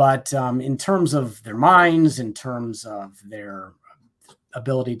 But in terms of their minds, in terms of their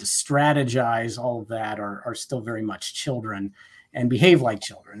ability to strategize, all of that are still very much children and behave like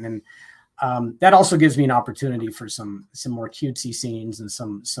children. And that also gives me an opportunity for some more cutesy scenes and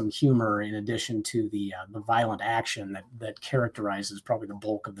some humor, in addition to the violent action that characterizes probably the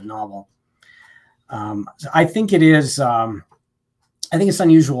bulk of the novel. So I think it is. I think it's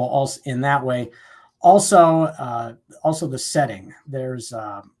unusual also in that way. Also the setting. There's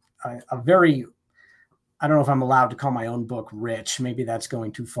a very, I don't know if I'm allowed to call my own book rich. Maybe that's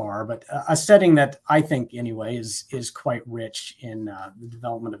going too far, but a setting that I think anyway is quite rich in the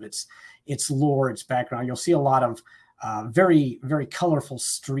development of its lore, its background. You'll see a lot of very, very colorful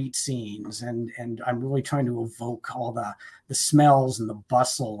street scenes, and I'm really trying to evoke all the smells and the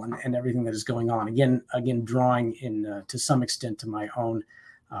bustle and everything that is going on. Again, drawing in to some extent to my own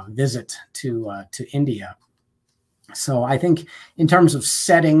visit to India. So I think in terms of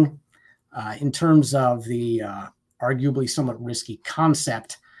setting, in terms of the arguably somewhat risky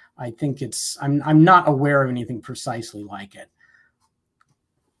concept, I think I'm not aware of anything precisely like it.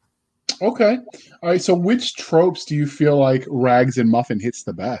 Okay. All right. So which tropes do you feel like Rags and Muffin hits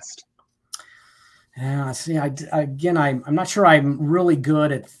the best? See, I'm not sure I'm really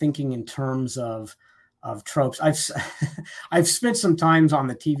good at thinking in terms of tropes. I've spent some times on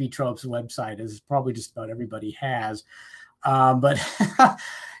the TV Tropes website, as probably just about everybody has, but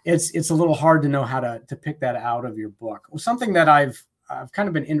it's a little hard to know how to pick that out of your book. Well, something that I've kind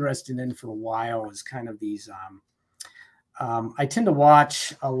of been interested in for a while is kind of these. I tend to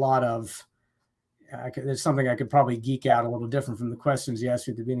watch a lot of. There's something I could probably geek out a little different from the questions you asked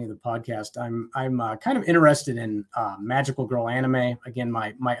me at the beginning of the podcast. I'm kind of interested in magical girl anime. Again,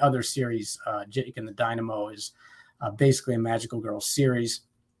 my other series, Jake and the Dynamo, is basically a magical girl series.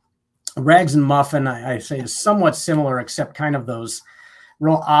 Rags and Muffin, I say, is somewhat similar, except kind of those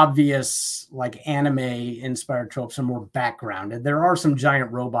real obvious, like anime-inspired tropes are more backgrounded. There are some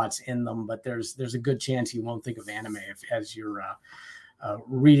giant robots in them, but there's a good chance you won't think of anime as you're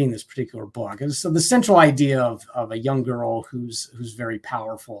reading this particular book. And so the central idea of a young girl who's very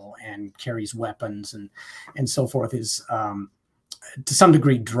powerful and carries weapons and so forth is to some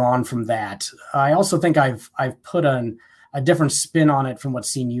degree drawn from that. I also think I've put a different spin on it from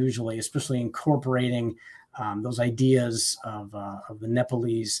what's seen usually, especially incorporating those ideas of the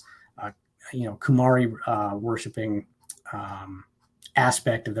Nepalese, Kumari worshiping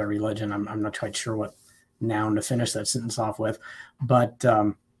aspect of their religion. I'm not quite sure what noun to finish that sentence off with, but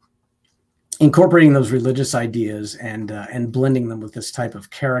incorporating those religious ideas and blending them with this type of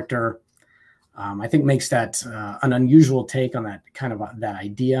character, I think makes that an unusual take on that kind of that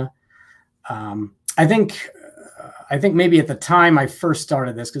idea. I think maybe at the time I first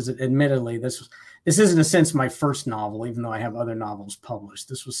started this, because admittedly this is in a sense my first novel, even though I have other novels published.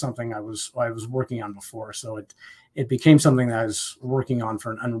 This was something I was working on before, so it became something that I was working on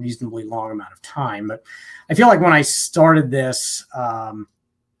for an unreasonably long amount of time. But I feel like when I started this,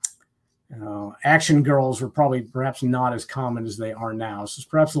 action girls were probably perhaps not as common as they are now. So it's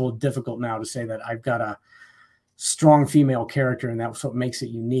perhaps a little difficult now to say that I've got a strong female character and that's what makes it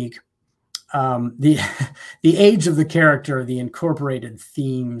unique. The age of the character, the incorporated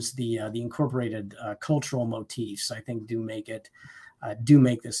themes, the incorporated cultural motifs, I think do make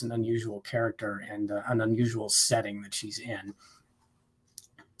this an unusual character and an unusual setting that she's in.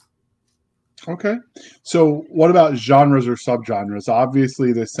 Okay. So what about genres or subgenres?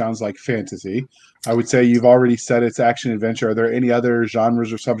 Obviously, this sounds like fantasy. I would say you've already said it's action adventure. Are there any other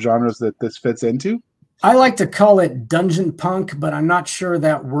genres or subgenres that this fits into? I like to call it dungeon punk, but I'm not sure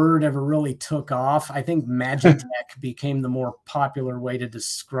that word ever really took off. I think Magitech became the more popular way to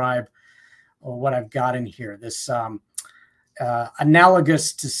describe what I've got in here. This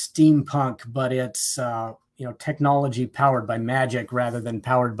analogous to steampunk, but it's technology powered by magic rather than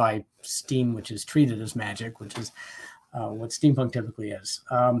powered by steam, which is treated as magic, which is what steampunk typically is.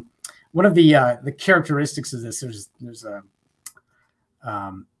 One of the characteristics of this, there's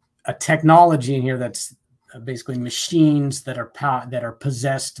a technology in here that's basically machines that are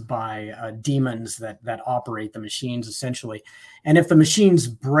possessed by demons that operate the machines essentially. And if the machines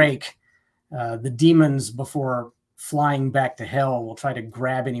break, the demons, before flying back to hell, will try to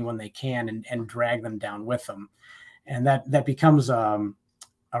grab anyone they can and drag them down with them. And that becomes a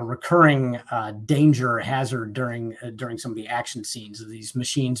recurring danger hazard during some of the action scenes of these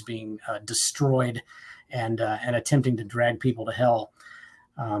machines being destroyed and attempting to drag people to hell.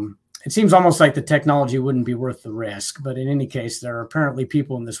 It seems almost like the technology wouldn't be worth the risk, but in any case, there are apparently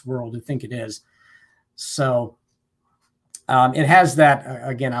people in this world who think it is. So it has that,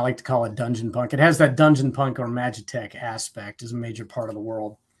 again, I like to call it dungeon punk. It has that dungeon punk or Magitech aspect as a major part of the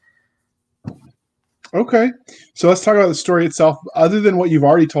world. Okay. So let's talk about the story itself. Other than what you've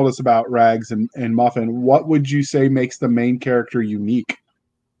already told us about Rags and Muffin, what would you say makes the main character unique?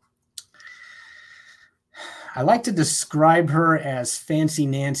 I like to describe her as Fancy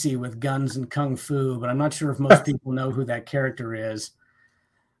Nancy with guns and kung fu, but I'm not sure if most people know who that character is.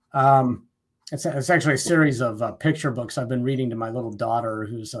 It's actually a series of picture books I've been reading to my little daughter,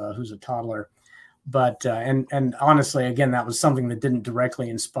 who's a toddler. But and honestly, again, that was something that didn't directly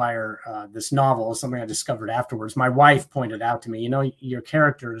inspire this novel. Something I discovered afterwards. My wife pointed out to me, your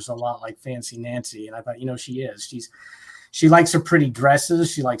character is a lot like Fancy Nancy, and I thought, she is. She likes her pretty dresses.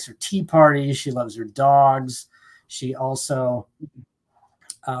 She likes her tea parties. She loves her dogs. She also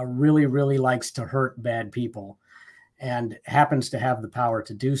really, really likes to hurt bad people and happens to have the power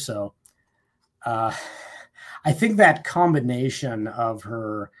to do so. I think that combination of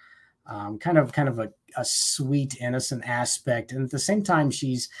her kind of a sweet, innocent aspect, and at the same time,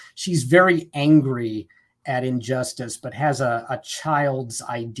 she's very angry at injustice, but has a child's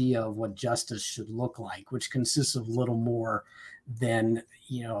idea of what justice should look like, which consists of little more than,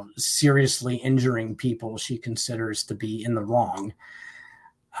 seriously injuring people she considers to be in the wrong.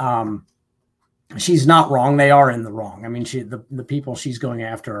 She's not wrong. They are in the wrong. I mean, the people she's going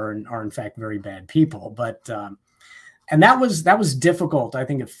after are in fact very bad people, but, and that was difficult, I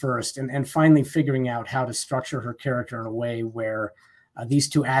think, at first, and finally figuring out how to structure her character in a way where these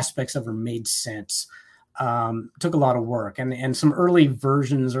two aspects of her made sense. Took a lot of work, and some early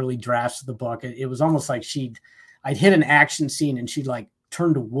drafts of the book. It was almost like I'd hit an action scene and she'd like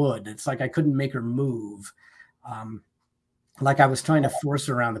turn to wood. It's like I couldn't make her move. Like I was trying to force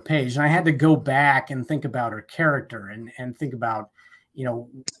her around the page, and I had to go back and think about her character and think about,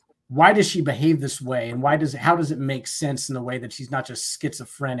 why does she behave this way, and how does it make sense in the way that she's not just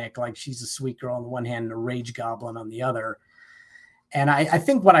schizophrenic, like she's a sweet girl on the one hand and a rage goblin on the other. And I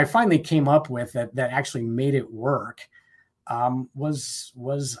think what I finally came up with that actually made it work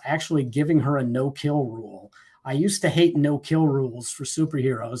was actually giving her a no-kill rule. I used to hate no-kill rules for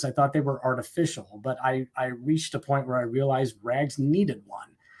superheroes. I thought they were artificial, but I reached a point where I realized Rags needed one.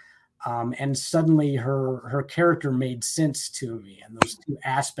 And suddenly her character made sense to me, and those two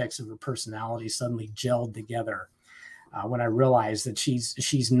aspects of her personality suddenly gelled together when I realized that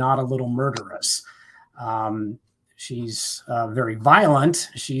she's not a little murderous. She's very violent.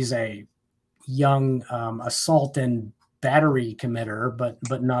 She's a young assault and battery committer,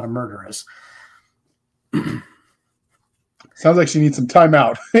 but not a murderess. Sounds like she needs some time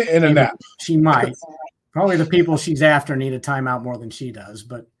out and a nap. She might. Probably the people she's after need a timeout more than she does,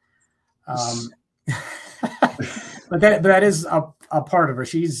 but but that is a part of her.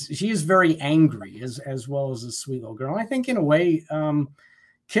 She is very angry as well as a sweet little girl. I think in a way,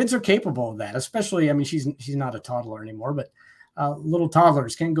 kids are capable of that, especially, I mean, she's not a toddler anymore, but little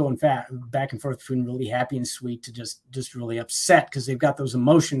toddlers can go back and forth between really happy and sweet to just really upset because they've got those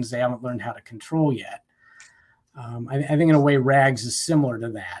emotions they haven't learned how to control yet. I think in a way Rags is similar to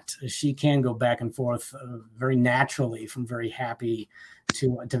that. She can go back and forth very naturally from very happy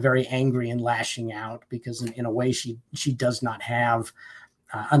to very angry and lashing out, because in a way she does not have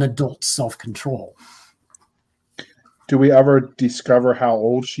an adult self-control. Do we ever discover how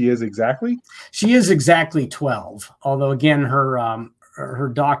old she is exactly? She is exactly 12, although again her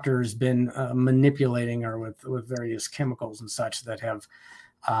doctor's been manipulating her with various chemicals and such that have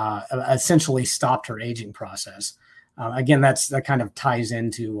essentially stopped her aging process. Again, that kind of ties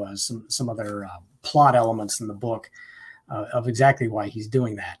into some other plot elements in the book of exactly why he's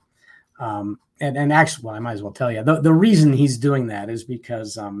doing that. And actually, well, I might as well tell you, the reason he's doing that is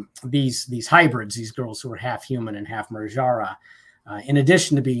because these hybrids, these girls who are half human and half Marjara, in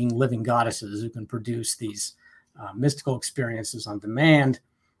addition to being living goddesses who can produce these mystical experiences on demand,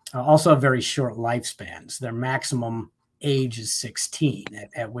 also have very short lifespans. Their maximum age is 16,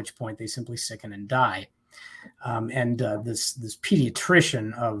 at which point they simply sicken and die. This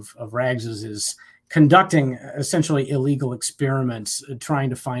pediatrician of Rags's is conducting essentially illegal experiments, trying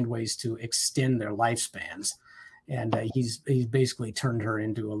to find ways to extend their lifespans. And he's basically turned her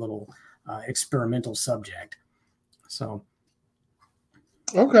into a little experimental subject. So.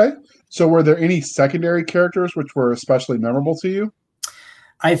 Okay. So were there any secondary characters which were especially memorable to you?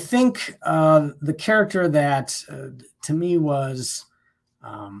 I think the character that to me was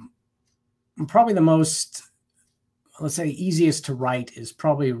probably the most, let's say, easiest to write is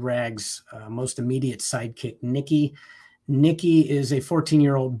probably Rag's most immediate sidekick, Nicky. Nicky is a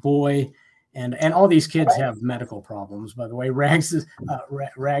 14-year-old boy, and all these kids have medical problems, by the way. Rags,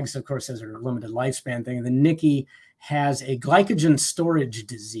 of course, has a limited lifespan thing. And then Nicky has a glycogen storage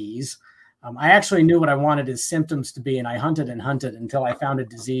disease. I actually knew what I wanted his symptoms to be, and I hunted and hunted until I found a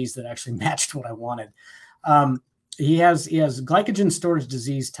disease that actually matched what I wanted. He has glycogen storage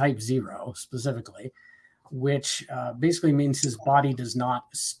disease type 0 specifically, which basically means his body does not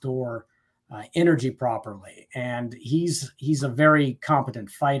store energy properly. And he's a very competent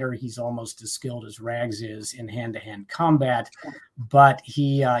fighter. He's almost as skilled as Rags is in hand-to-hand combat, but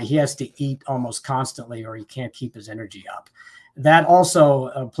he has to eat almost constantly or he can't keep his energy up. That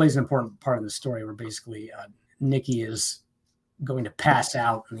also plays an important part of the story, where basically Nicky is going to pass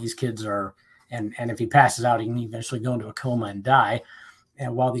out, and these kids are, and if he passes out, he can eventually go into a coma and die.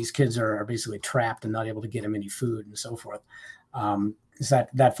 And while these kids are basically trapped and not able to get him any food and so forth,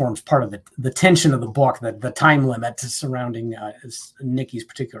 that forms part of the tension of the book, the time limit surrounding Nicky's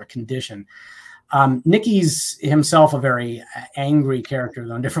particular condition. Nicky's himself a very angry character,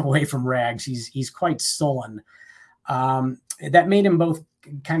 though in a different way from Rags. He's quite sullen. That made him both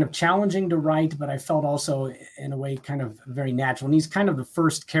kind of challenging to write, but I felt also in a way kind of very natural. And he's kind of the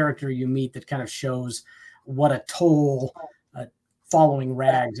first character you meet that kind of shows what a toll following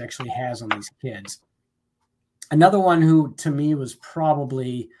Rags actually has on these kids. Another one who to me was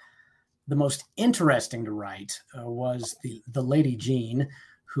probably the most interesting to write was the Lady Jean,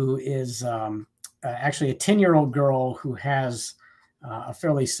 who is actually a 10-year-old girl who has a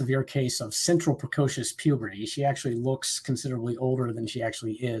fairly severe case of central precocious puberty. She actually looks considerably older than she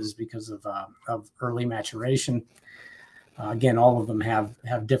actually is because of early maturation. Again, all of them have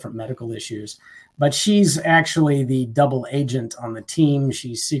different medical issues, but she's actually the double agent on the team.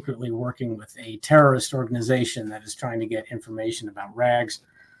 She's secretly working with a terrorist organization that is trying to get information about Rags.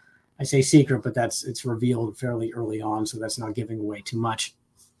 I say secret, but it's revealed fairly early on, so that's not giving away too much.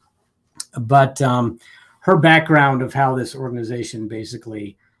 But her background of how this organization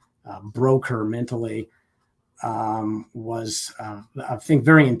basically broke her mentally was, I think,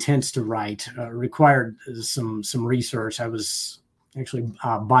 very intense to write. Required some research. I was actually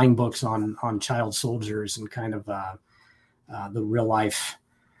buying books on child soldiers and kind of the real life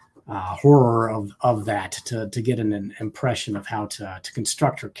horror of that to get an impression of how to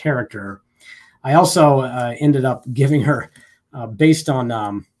construct her character. I also ended up giving her, based on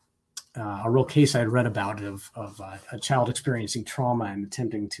a real case I had read about of a child experiencing trauma and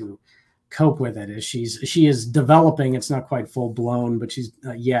attempting to cope with it, as she is developing. It's not quite full blown, but she's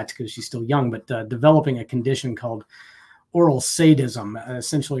yet, because she's still young, but developing a condition called oral sadism,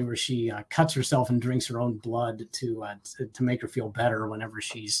 essentially where she cuts herself and drinks her own blood to make her feel better whenever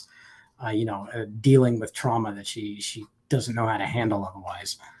she's dealing with trauma that she doesn't know how to handle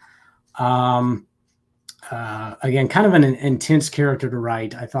otherwise. Again, kind of an intense character to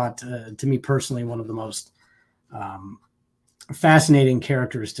write. I thought, to me personally, one of the most fascinating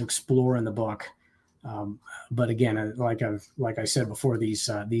characters to explore in the book. But again, like I said before, these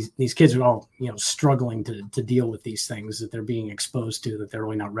kids are all struggling to deal with these things that they're being exposed to that they're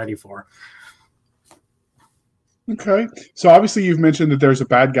really not ready for. Okay. So obviously you've mentioned that there's a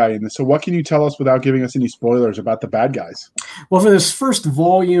bad guy in this. So what can you tell us without giving us any spoilers about the bad guys? Well, for this first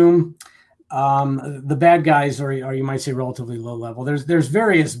volume, the bad guys are you might say relatively low level. There's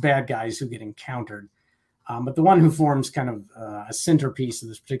various bad guys who get encountered, but the one who forms kind of a centerpiece of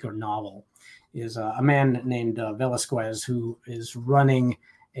this particular novel is a man named Velasquez, who is running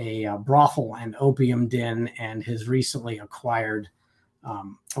a brothel and opium den and has recently acquired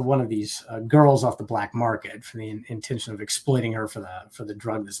one of these girls off the black market for the intention of exploiting her for the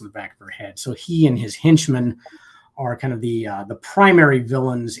drug that's in the back of her head. So he and his henchmen are kind of the primary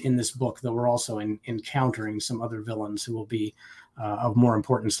villains in this book, though we're also encountering some other villains who will be of more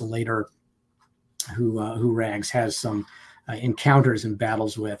importance later, who Rags has some encounters and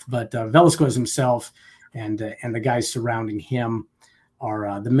battles with. But Velasquez himself and the guys surrounding him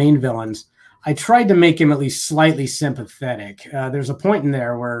are the main villains. I tried to make him at least slightly sympathetic. There's a point in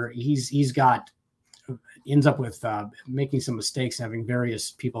there where ends up with making some mistakes, having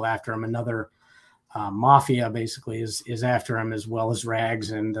various people after him. Another mafia basically is after him, as well as Rags,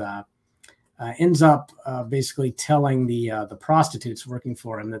 and ends up basically telling the prostitutes working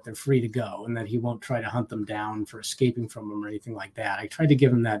for him that they're free to go and that he won't try to hunt them down for escaping from them or anything like that. I tried to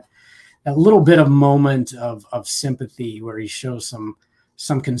give him that little bit of moment of sympathy where he shows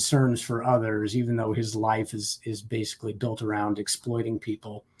some concerns for others, even though his life is basically built around exploiting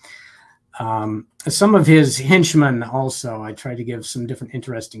people. Some of his henchmen also, I tried to give some different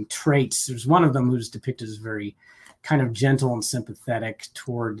interesting traits. There's one of them who's depicted as very kind of gentle and sympathetic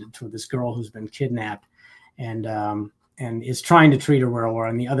toward this girl who's been kidnapped and is trying to treat her well. Or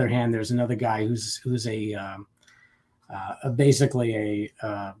on the other hand, there's another guy who's basically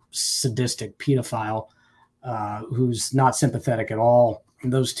a sadistic pedophile who's not sympathetic at all.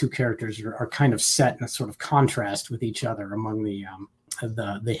 And those two characters are kind of set in a sort of contrast with each other among the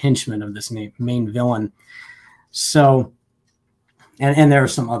henchmen of this main villain. So, and there are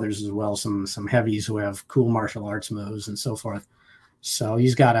some others as well, some heavies who have cool martial arts moves and so forth. So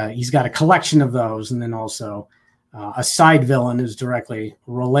he's got a collection of those, and then also a side villain who's directly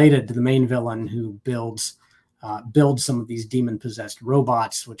related to the main villain, who builds some of these demon possessed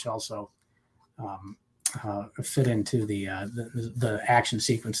robots, which also fit into the action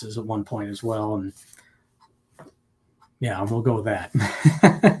sequences at one point as well. And yeah, we'll go with that.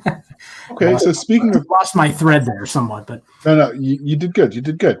 Okay, so speaking of... lost my thread there somewhat, but... No, you did good. You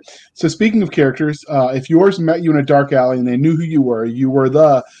did good. So speaking of characters, if yours met you in a dark alley and they knew who you were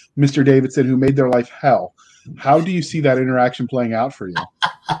the Mr. Davidson who made their life hell. How do you see that interaction playing out for you?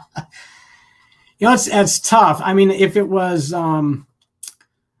 It's tough. I mean, if it was...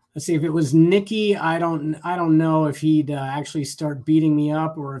 let's see, if it was Nicky, I don't know if he'd actually start beating me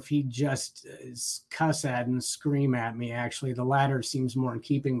up or if he'd just cuss at and scream at me. Actually, the latter seems more in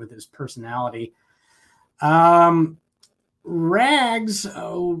keeping with his personality. Rags,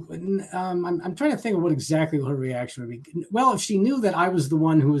 I'm trying to think of what exactly her reaction would be. Well, if she knew that I was the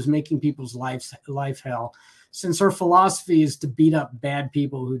one who was making people's life hell, since her philosophy is to beat up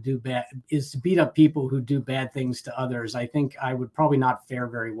people who do bad things to others, I think I would probably not fare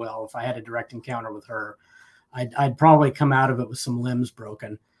very well if I had a direct encounter with her. I'd probably come out of it with some limbs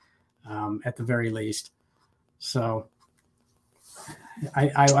broken, at the very least. So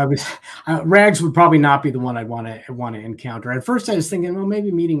Rags would probably not be the one I'd want to encounter. At first, I was thinking, well,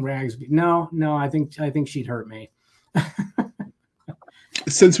 maybe meeting Rags. No, I think she'd hurt me.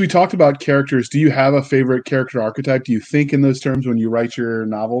 Since we talked about characters, do you have a favorite character archetype? Do you think in those terms when you write your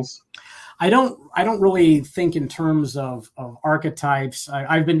novels? I don't really think in terms of archetypes.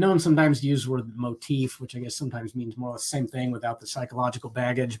 I've been known sometimes to use the word motif, which I guess sometimes means more or less the same thing without the psychological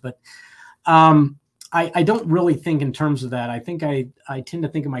baggage. But I don't really think in terms of that. I think I tend to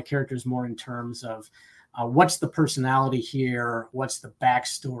think of my characters more in terms of what's the personality here? What's the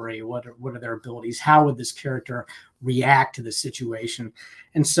backstory? What are their abilities? How would this character react to the situation?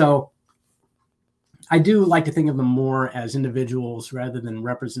 And so I do like to think of them more as individuals rather than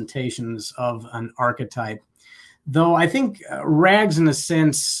representations of an archetype. Though I think Rags, in a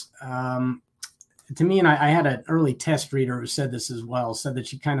sense, to me, and I had an early test reader who said this as well, said that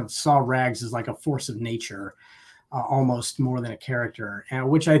she kind of saw Rags as like a force of nature, almost more than a character,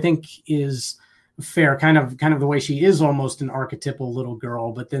 which I think is fair, kind of the way she is almost an archetypal little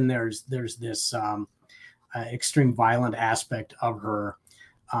girl, but then there's this extreme violent aspect of her.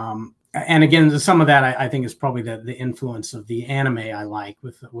 And again, some of that I think is probably the influence of the anime I like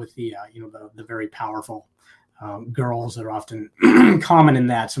with the the very powerful girls that are often common in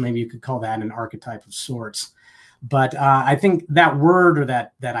that. So maybe you could call that an archetype of sorts. But I think that word or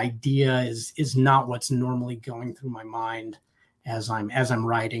that idea is not what's normally going through my mind as I'm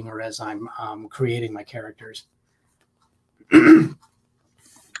writing or as I'm creating my characters.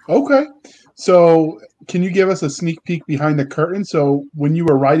 Okay. So can you give us a sneak peek behind the curtain? So when you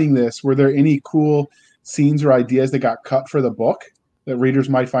were writing this, were there any cool scenes or ideas that got cut for the book that readers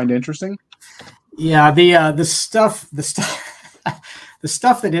might find interesting? Yeah, the stuff the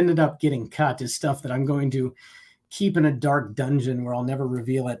stuff that ended up getting cut is stuff that I'm going to keep in a dark dungeon where I'll never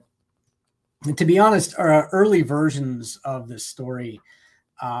reveal it. And to be honest, our early versions of this story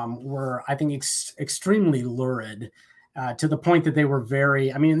were, I think, extremely lurid, to the point that they were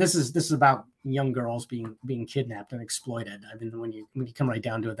very. I mean, this is about young girls being kidnapped and exploited. I mean, when you come right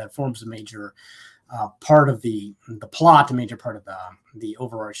down to it, that forms a major part of the plot, a major part of the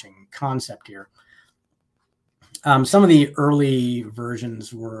overarching concept here. Some of the early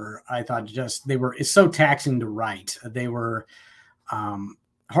versions were, I thought, it's so taxing to write. They were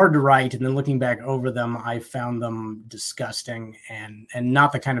hard to write, and then looking back over them, I found them disgusting and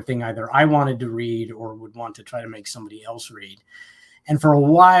not the kind of thing either I wanted to read or would want to try to make somebody else read. And for a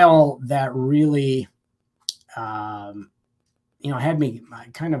while, that really, had me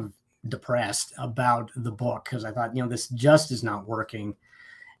kind of depressed about the book, because I thought, this just is not working.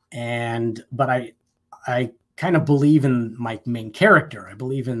 But I kind of believe in my main character. I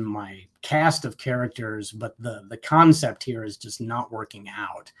believe in my cast of characters, but the concept here is just not working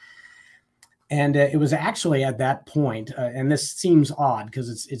out. And it was actually at that point, and this seems odd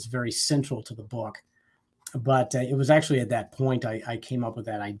because it's very central to the book, but it was actually at that point I came up with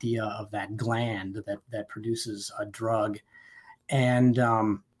that idea of that gland that produces a drug. And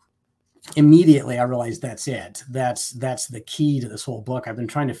immediately I realized that's it. That's the key to this whole book. I've been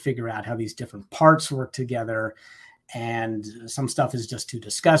trying to figure out how these different parts work together, and some stuff is just too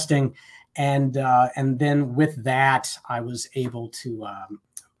disgusting. And then with that, I was able to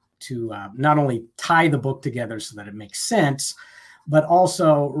not only tie the book together so that it makes sense, but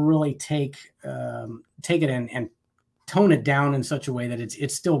also really take it and tone it down in such a way that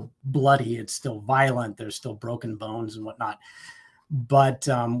it's still bloody, it's still violent, there's still broken bones and whatnot, but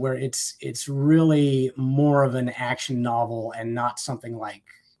where it's really more of an action novel and not something like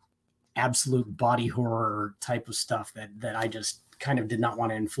absolute body horror type of stuff that I just kind of did not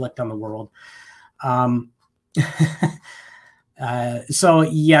want to inflict on the world. So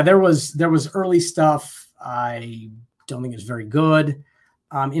yeah, there was early stuff I don't think is very good.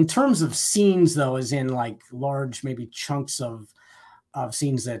 In terms of scenes, though, as in like large, maybe chunks of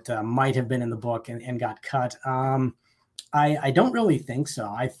scenes that might have been in the book and got cut. I don't really think so.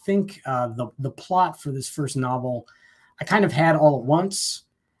 I think the plot for this first novel, I kind of had all at once,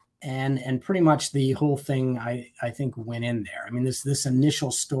 and pretty much the whole thing I think went in there. I mean, this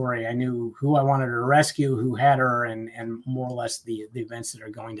initial story, I knew who I wanted to rescue, who had her, and more or less the events that are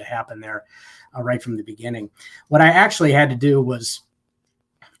going to happen there right from the beginning. What I actually had to do was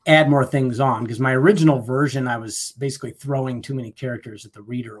add more things on, because my original version, I was basically throwing too many characters at the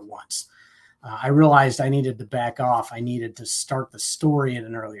reader at once. I realized I needed to back off. I needed to start the story at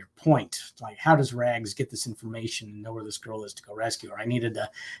an earlier point. Like, how does Rags get this information and know where this girl is to go rescue her? I needed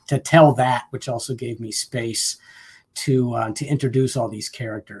to tell that, which also gave me space to introduce all these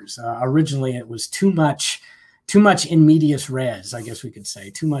characters. Originally, it was too much in medias res, I guess we could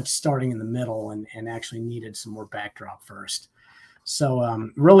say, too much starting in the middle, and actually needed some more backdrop first. So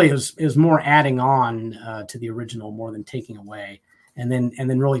really, it was more adding on to the original more than taking away. And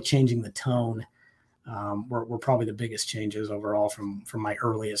then really changing the tone were probably the biggest changes overall from my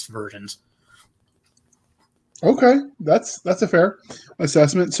earliest versions. Okay, that's a fair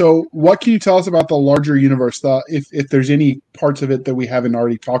assessment. So what can you tell us about the larger universe? If there's any parts of it that we haven't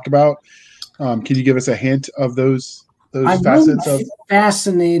already talked about, can you give us a hint of those facets? I'm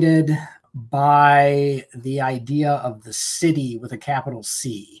fascinated by the idea of the city with a capital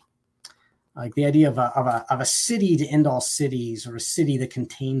C. Like the idea of a city to end all cities, or a city that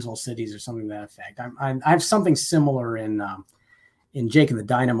contains all cities, or something to that effect. I have something similar in Jake and the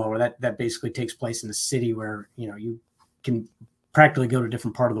Dynamo, where that basically takes place in a city where you can practically go to a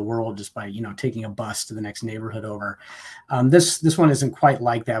different part of the world just by taking a bus to the next neighborhood over. This one isn't quite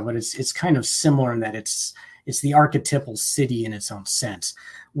like that, but it's kind of similar in that it's the archetypal city in its own sense.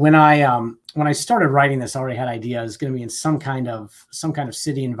 When I started writing this, I already had ideas. It's going to be in some kind of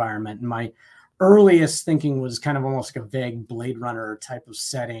city environment. And my earliest thinking was kind of almost like a vague Blade Runner type of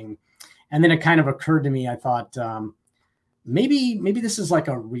setting. And then it kind of occurred to me, I thought, maybe this is like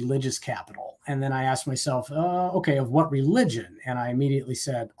a religious capital. And then I asked myself, okay, of what religion? And I immediately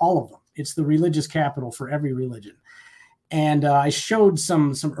said, all of them. It's the religious capital for every religion. And I showed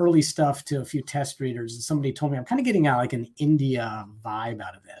some early stuff to a few test readers, and somebody told me I'm kind of getting like an India vibe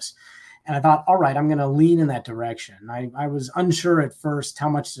out of this. And I thought, all right, I'm going to lean in that direction. I was unsure at first, how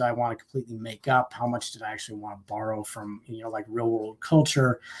much did I want to completely make up? How much did I actually want to borrow from, like real world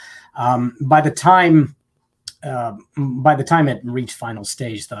culture? By the time it reached final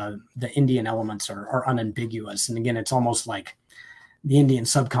stage, the Indian elements are unambiguous. And again, it's almost like the Indian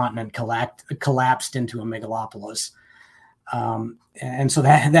subcontinent collapsed into a megalopolis. And so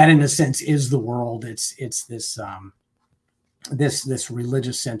that in a sense is the world. It's this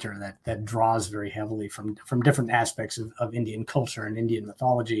religious center that draws very heavily from different aspects of Indian culture and Indian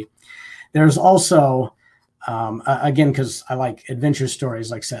mythology. There's also, again, because I like adventure stories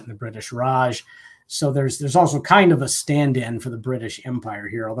like set in the British Raj. So there's also kind of a stand-in for the British Empire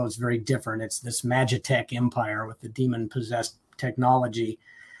here, although it's very different. It's this Magitech empire with the demon-possessed technology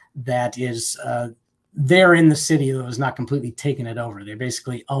that is there in the city, that was not completely taken it over. They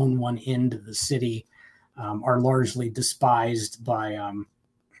basically own one end of the city, are largely despised by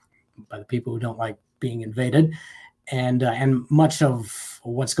the people who don't like being invaded, and much of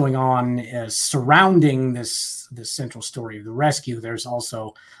what's going on is surrounding this central story of the rescue. There's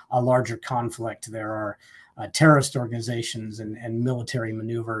also a larger conflict. There are terrorist organizations and military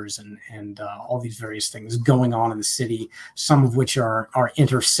maneuvers and all these various things going on in the city, some of which are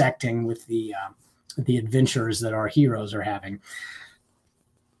intersecting with the adventures that our heroes are having.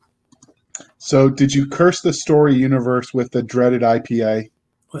 So did you curse the story universe with the dreaded IPA?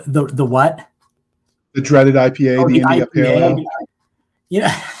 The what? The dreaded IPA, the India Pale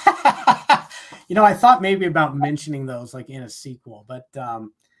Ale. I thought maybe about mentioning those like in a sequel, but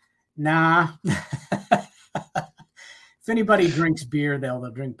nah. If anybody drinks beer, they'll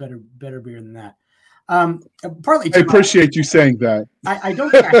drink better beer than that. Partly, I appreciate you saying that. I don't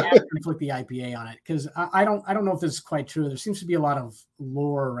think I have to inflict the IPA on it because I don't know if this is quite true. There seems to be a lot of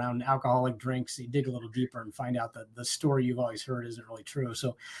lore around alcoholic drinks. You dig a little deeper and find out that the story you've always heard isn't really true.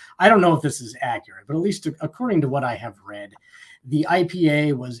 So I don't know if this is accurate, but at least according to what I have read, the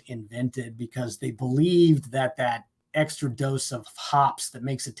IPA was invented because they believed that extra dose of hops that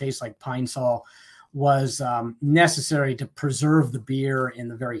makes it taste like Pine Sol was necessary to preserve the beer in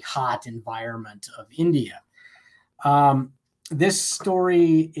the very hot environment of India. This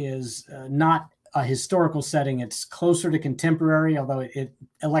story is not a historical setting. It's closer to contemporary, although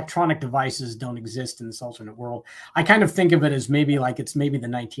electronic devices don't exist in this alternate world. I kind of think of it as maybe the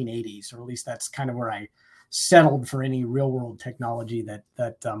 1980s, or at least that's kind of where I settled for any real world technology that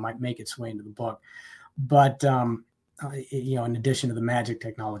might make its way into the book. But, in addition to the magic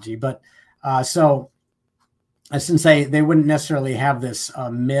technology, so since they wouldn't necessarily have this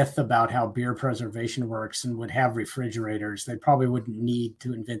myth about how beer preservation works and would have refrigerators, they probably wouldn't need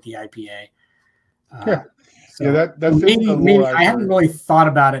to invent the IPA. That maybe I haven't really thought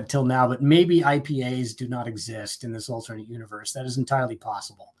about it till now, but maybe IPAs do not exist in this alternate universe. That is entirely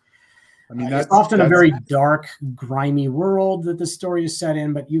possible. I mean, it's often a very dark, grimy world that the story is set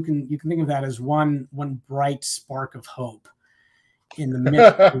in, but you can think of that as one bright spark of hope in the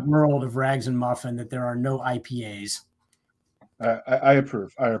midst of the world of Rags and Muffin, that there are no IPAs. I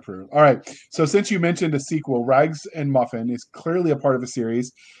approve. All right. So since you mentioned a sequel, Rags and Muffin is clearly a part of a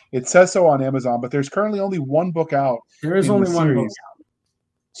series. It says so on Amazon, but there's currently only one book out. There is only one book out.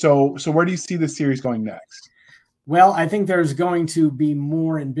 So where do you see the series going next? Well, I think there's going to be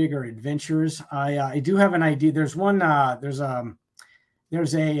more and bigger adventures. I do have an idea. There's one. There's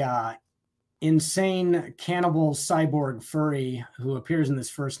a insane cannibal cyborg furry who appears in this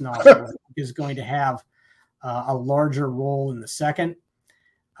first novel is going to have a larger role in the second.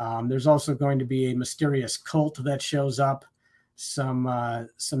 There's also going to be a mysterious cult that shows up, some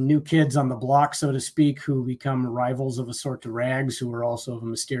new kids on the block, so to speak, who become rivals of a sort to Rags, who are also of a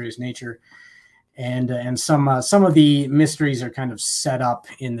mysterious nature. And some of the mysteries are kind of set up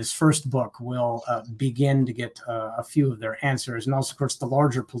in this first book. We'll begin to get a few of their answers, and also, of course, the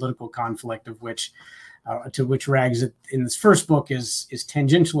larger political conflict of which to which Rags in this first book is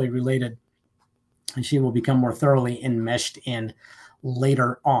tangentially related, and she will become more thoroughly enmeshed in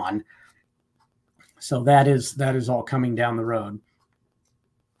later on. So that is all coming down the road.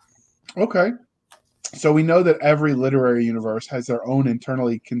 Okay. So we know that every literary universe has their own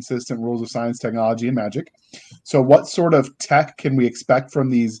internally consistent rules of science, technology, and magic. So what sort of tech can we expect from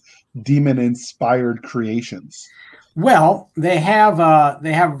these demon-inspired creations? Well, they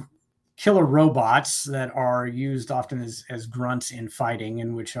have killer robots that are used often as grunts in fighting,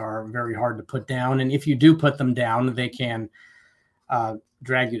 and which are very hard to put down. And if you do put them down, they can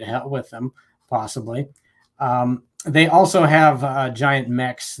drag you to hell with them, possibly. They also have giant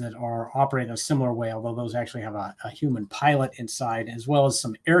mechs that are operate in a similar way, although those actually have a human pilot inside, as well as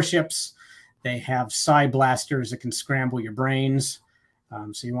some airships. They have psi blasters that can scramble your brains.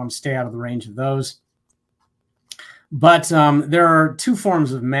 So you want to stay out of the range of those. But there are two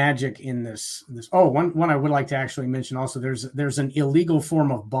forms of magic in this. One I would like to actually mention also. There's an illegal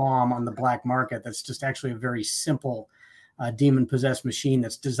form of bomb on the black market that's just actually a very simple demon-possessed machine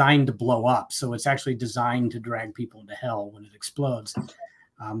that's designed to blow up. So it's actually designed to drag people into hell when it explodes.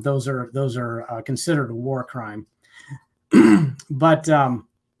 Those are considered a war crime. But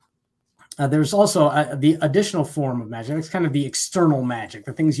there's also the additional form of magic. It's kind of the external magic,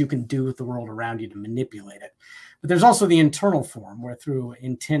 the things you can do with the world around you to manipulate it. But there's also the internal form, where through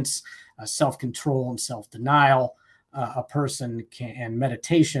intense self-control and self-denial, a person can, and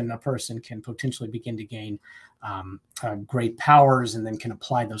meditation, a person can potentially begin to gain great powers, and then can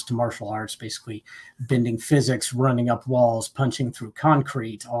apply those to martial arts, basically bending physics, running up walls, punching through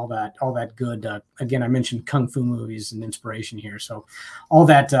concrete, all that good. Again, I mentioned kung fu movies and inspiration here, so all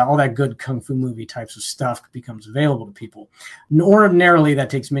that good kung fu movie types of stuff becomes available to people. And ordinarily, that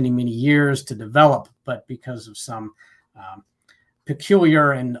takes many years to develop, but because of some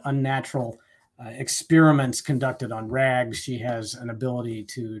peculiar and unnatural experiments conducted on Rags, she has an ability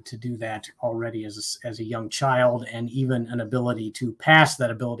to do that already as a young child, and even an ability to pass that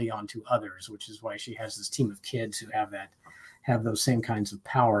ability on to others, which is why she has this team of kids who have those same kinds of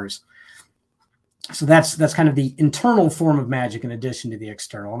powers. So that's kind of the internal form of magic in addition to the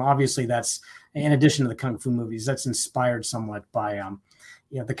external. And obviously that's, in addition to the kung fu movies, that's inspired somewhat by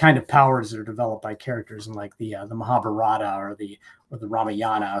the kind of powers that are developed by characters in like the Mahabharata or the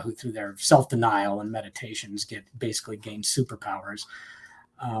Ramayana, who through their self-denial and meditations basically gain superpowers.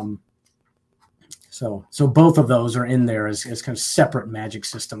 So both of those are in there as kind of separate magic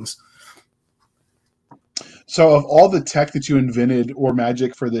systems. So of all the tech that you invented or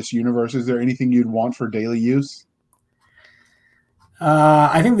magic for this universe, is there anything you'd want for daily use?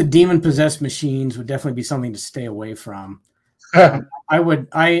 I think the demon-possessed machines would definitely be something to stay away from.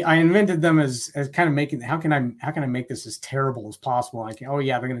 I invented them as kind of making, how can I make this as terrible as possible? Like, oh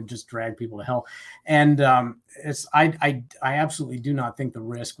yeah, they're going to just drag people to hell. And I absolutely do not think the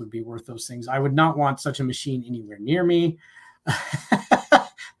risk would be worth those things. I would not want such a machine anywhere near me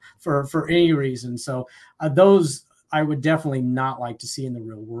for any reason. So those I would definitely not like to see in the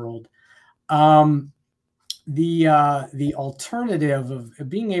real world. The alternative of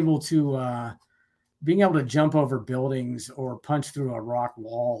being able to jump over buildings or punch through a rock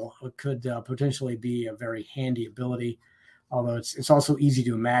wall could potentially be a very handy ability, although it's also easy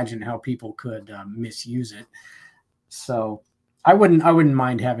to imagine how people could misuse it. So I wouldn't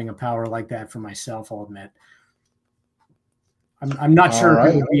mind having a power like that for myself, I'll admit. I'm not sure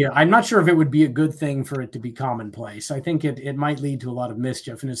if it would be I'm not sure if it would be a good thing for it to be commonplace. I think it might lead to a lot of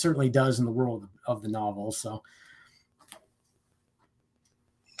mischief, and it certainly does in the world of the novel. So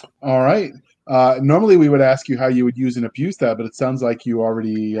all right. Normally we would ask you how you would use and abuse that, but it sounds like you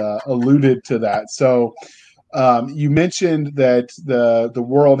already alluded to that. So you mentioned that the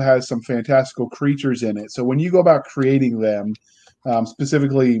world has some fantastical creatures in it. So when you go about creating them,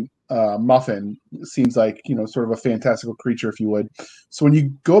 specifically Muffin seems like, sort of a fantastical creature, if you would. So when you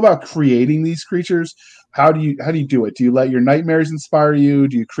go about creating these creatures, how do you do it? Do you let your nightmares inspire you?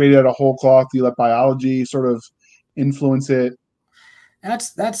 Do you create it out of whole cloth? Do you let biology sort of influence it?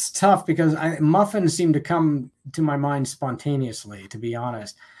 That's tough, because Muffin seemed to come to my mind spontaneously, to be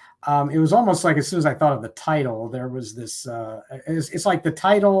honest. It was almost like as soon as I thought of the title, there was this, it's like the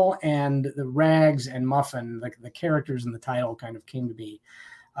title and the Rags and Muffin, like the characters in the title kind of came to be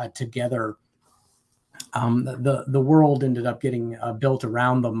together. The world ended up getting built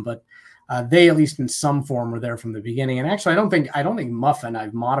around them, but they, at least in some form, were there from the beginning. And actually, I don't think Muffin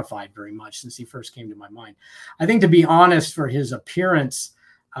I've modified very much since he first came to my mind. I think, to be honest, for his appearance,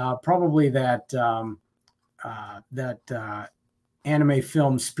 probably that anime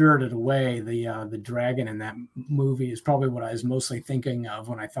film Spirited Away, the dragon in that movie, is probably what I was mostly thinking of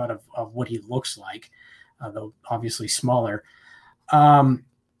when I thought of what he looks like, though obviously smaller.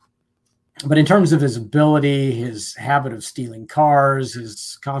 But in terms of his ability, his habit of stealing cars,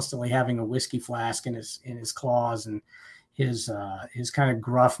 his constantly having a whiskey flask in his claws, and his kind of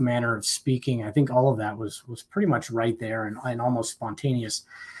gruff manner of speaking, I think all of that was pretty much right there and almost spontaneous.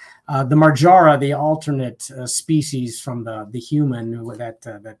 The Marjara, the alternate species from the human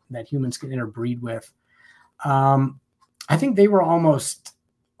that humans can interbreed with, I think they were almost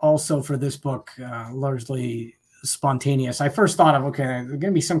also, for this book, largely spontaneous. I first thought of, okay, there's going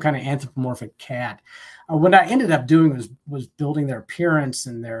to be some kind of anthropomorphic cat. What I ended up doing was building their appearance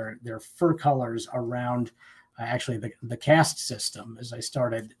and their fur colors around actually the caste system, as I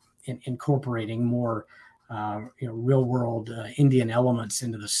started incorporating more real world Indian elements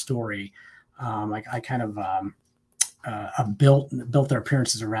into the story. I kind of built their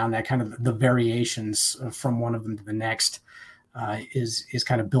appearances around that. Kind of the variations from one of them to the next is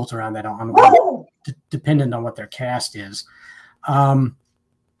kind of built around that, dependent on what their cast is.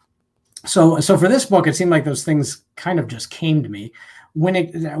 So for this book, it seemed like those things kind of just came to me when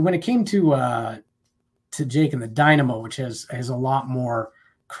it came to Jake and the Dynamo, which has a lot more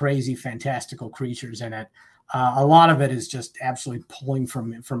crazy, fantastical creatures in it. A lot of it is just absolutely pulling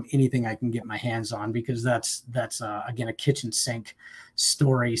from anything I can get my hands on, because that's again a kitchen sink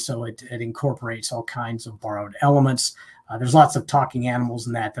story. So it incorporates all kinds of borrowed elements. There's lots of talking animals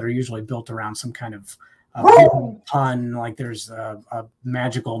in that are usually built around some kind of pun. Like there's a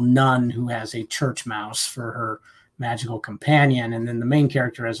magical nun who has a church mouse for her magical companion, and then the main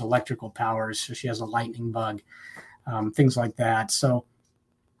character has electrical powers, so she has a lightning bug, things like that. So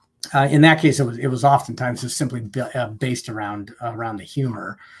in that case, it was oftentimes just simply based around the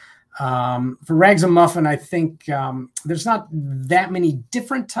humor. For Rags and Muffin, I think there's not that many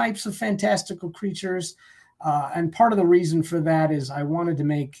different types of fantastical creatures. And part of the reason for that is I wanted to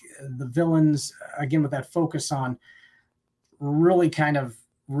make the villains, again, with that focus on really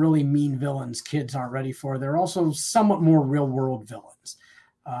mean villains kids aren't ready for. They're also somewhat more real world villains.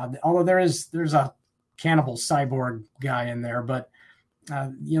 Although there's a cannibal cyborg guy in there, but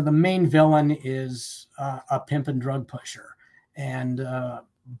the main villain is a pimp and drug pusher, and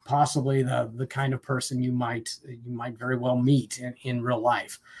possibly the kind of person you might very well meet in real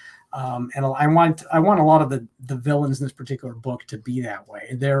life. And I want a lot of the villains in this particular book to be that way.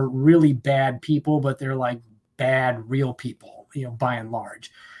 They're really bad people, but they're like bad real people, by and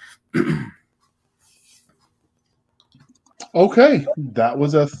large. Okay, that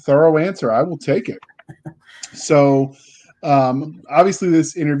was a thorough answer. I will take it. So obviously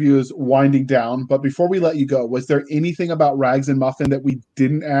this interview is winding down, but before we let you go, was there anything about Rags and Muffin that we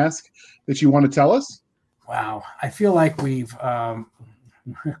didn't ask that you want to tell us? Wow, I feel like we've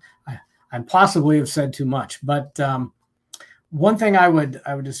I possibly have said too much, but one thing I would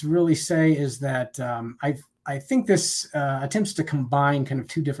just really say is that I think this attempts to combine kind of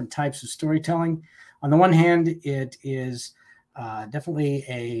two different types of storytelling. On the one hand, it is definitely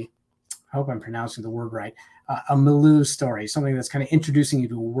I hope I'm pronouncing the word right, a milieu story, something that's kind of introducing you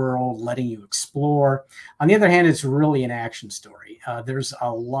to a world, letting you explore. On the other hand, it's really an action story. There's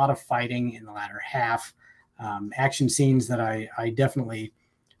a lot of fighting in the latter half, action scenes that I definitely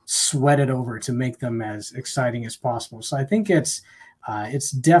sweated over to make them as exciting as possible. So I think it's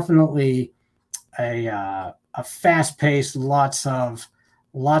definitely a fast-paced, lots of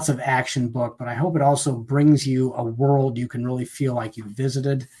action book, but I hope it also brings you a world you can really feel like you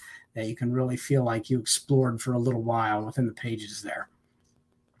visited, that you can really feel like you explored for a little while within the pages there.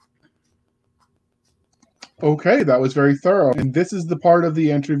 Okay, that was very thorough. And this is the part of the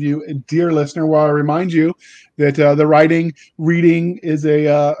interview, dear listener, where I remind you that the writing, reading is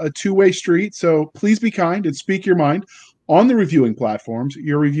a two-way street. So please be kind and speak your mind on the reviewing platforms.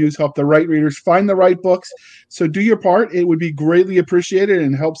 Your reviews help the right readers find the right books. So do your part. It would be greatly appreciated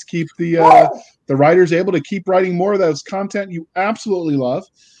and helps keep the writers able to keep writing more of those content you absolutely love.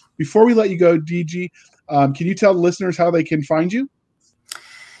 Before we let you go, DG, can you tell the listeners how they can find you?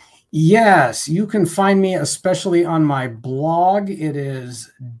 Yes, you can find me especially on my blog. It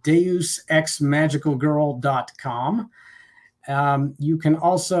is deusexmagicalgirl.com. You can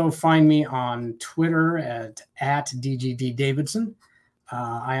also find me on Twitter at DGD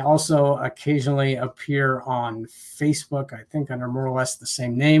I also occasionally appear on Facebook, I think under more or less the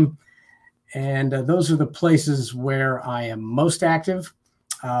same name. And those are the places where I am most active.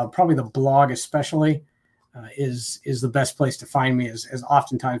 Probably the blog especially is the best place to find me, as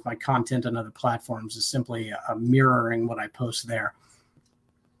oftentimes my content on other platforms is simply mirroring what I post there.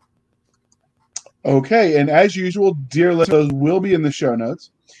 Okay, and as usual, dear listeners, will be in the show notes.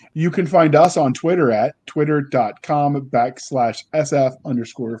 You can find us on Twitter at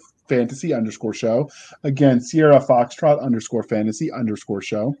twitter.com/SF_fantasy_show. Again, Sierra Foxtrot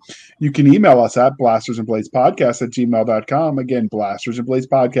 _fantasy_show. You can email us at blastersandbladespodcast@gmail.com. Again,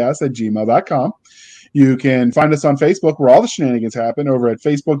 blastersandbladespodcast@gmail.com. You can find us on Facebook, where all the shenanigans happen, over at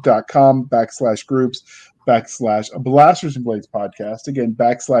facebook.com/groups/Blasters and Blades Podcast. Again,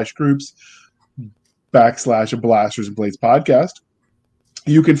 /groups/Blasters and Blades Podcast.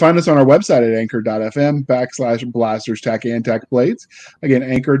 You can find us on our website at anchor.fm/blasters and blades. Again,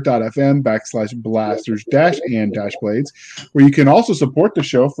 anchor.fm/blasters-and-blades, where you can also support the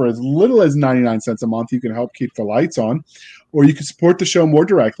show for as little as 99 cents a month. You can help keep the lights on, or you can support the show more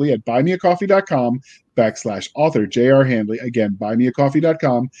directly at buymeacoffee.com buymeacoffee.com/author J.R. Handley. Again,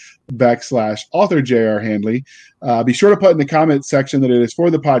 buymeacoffee.com/author J.R. Handley. Be sure to put in the comment section that it is for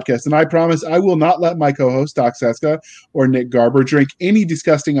the podcast. And I promise I will not let my co-host, Doc Seska, or Nick Garber drink any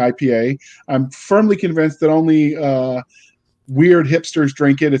disgusting IPA. I'm firmly convinced that only weird hipsters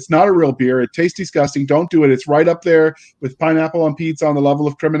drink it. It's not a real beer. It tastes disgusting. Don't do it. It's right up there with pineapple on pizza on the level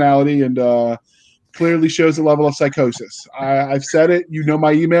of criminality, and clearly shows a level of psychosis. I've said it. You know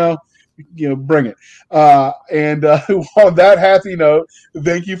my email. Bring it. And on that happy note,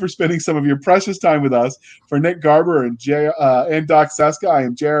 thank you for spending some of your precious time with us. For Nick Garber and Doc Seska, I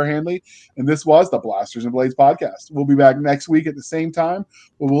am J.R. Handley, and this was the Blasters and Blades podcast. We'll be back next week at the same time,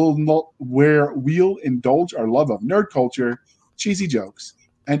 where we'll indulge our love of nerd culture, cheesy jokes,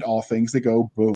 and all things that go boom.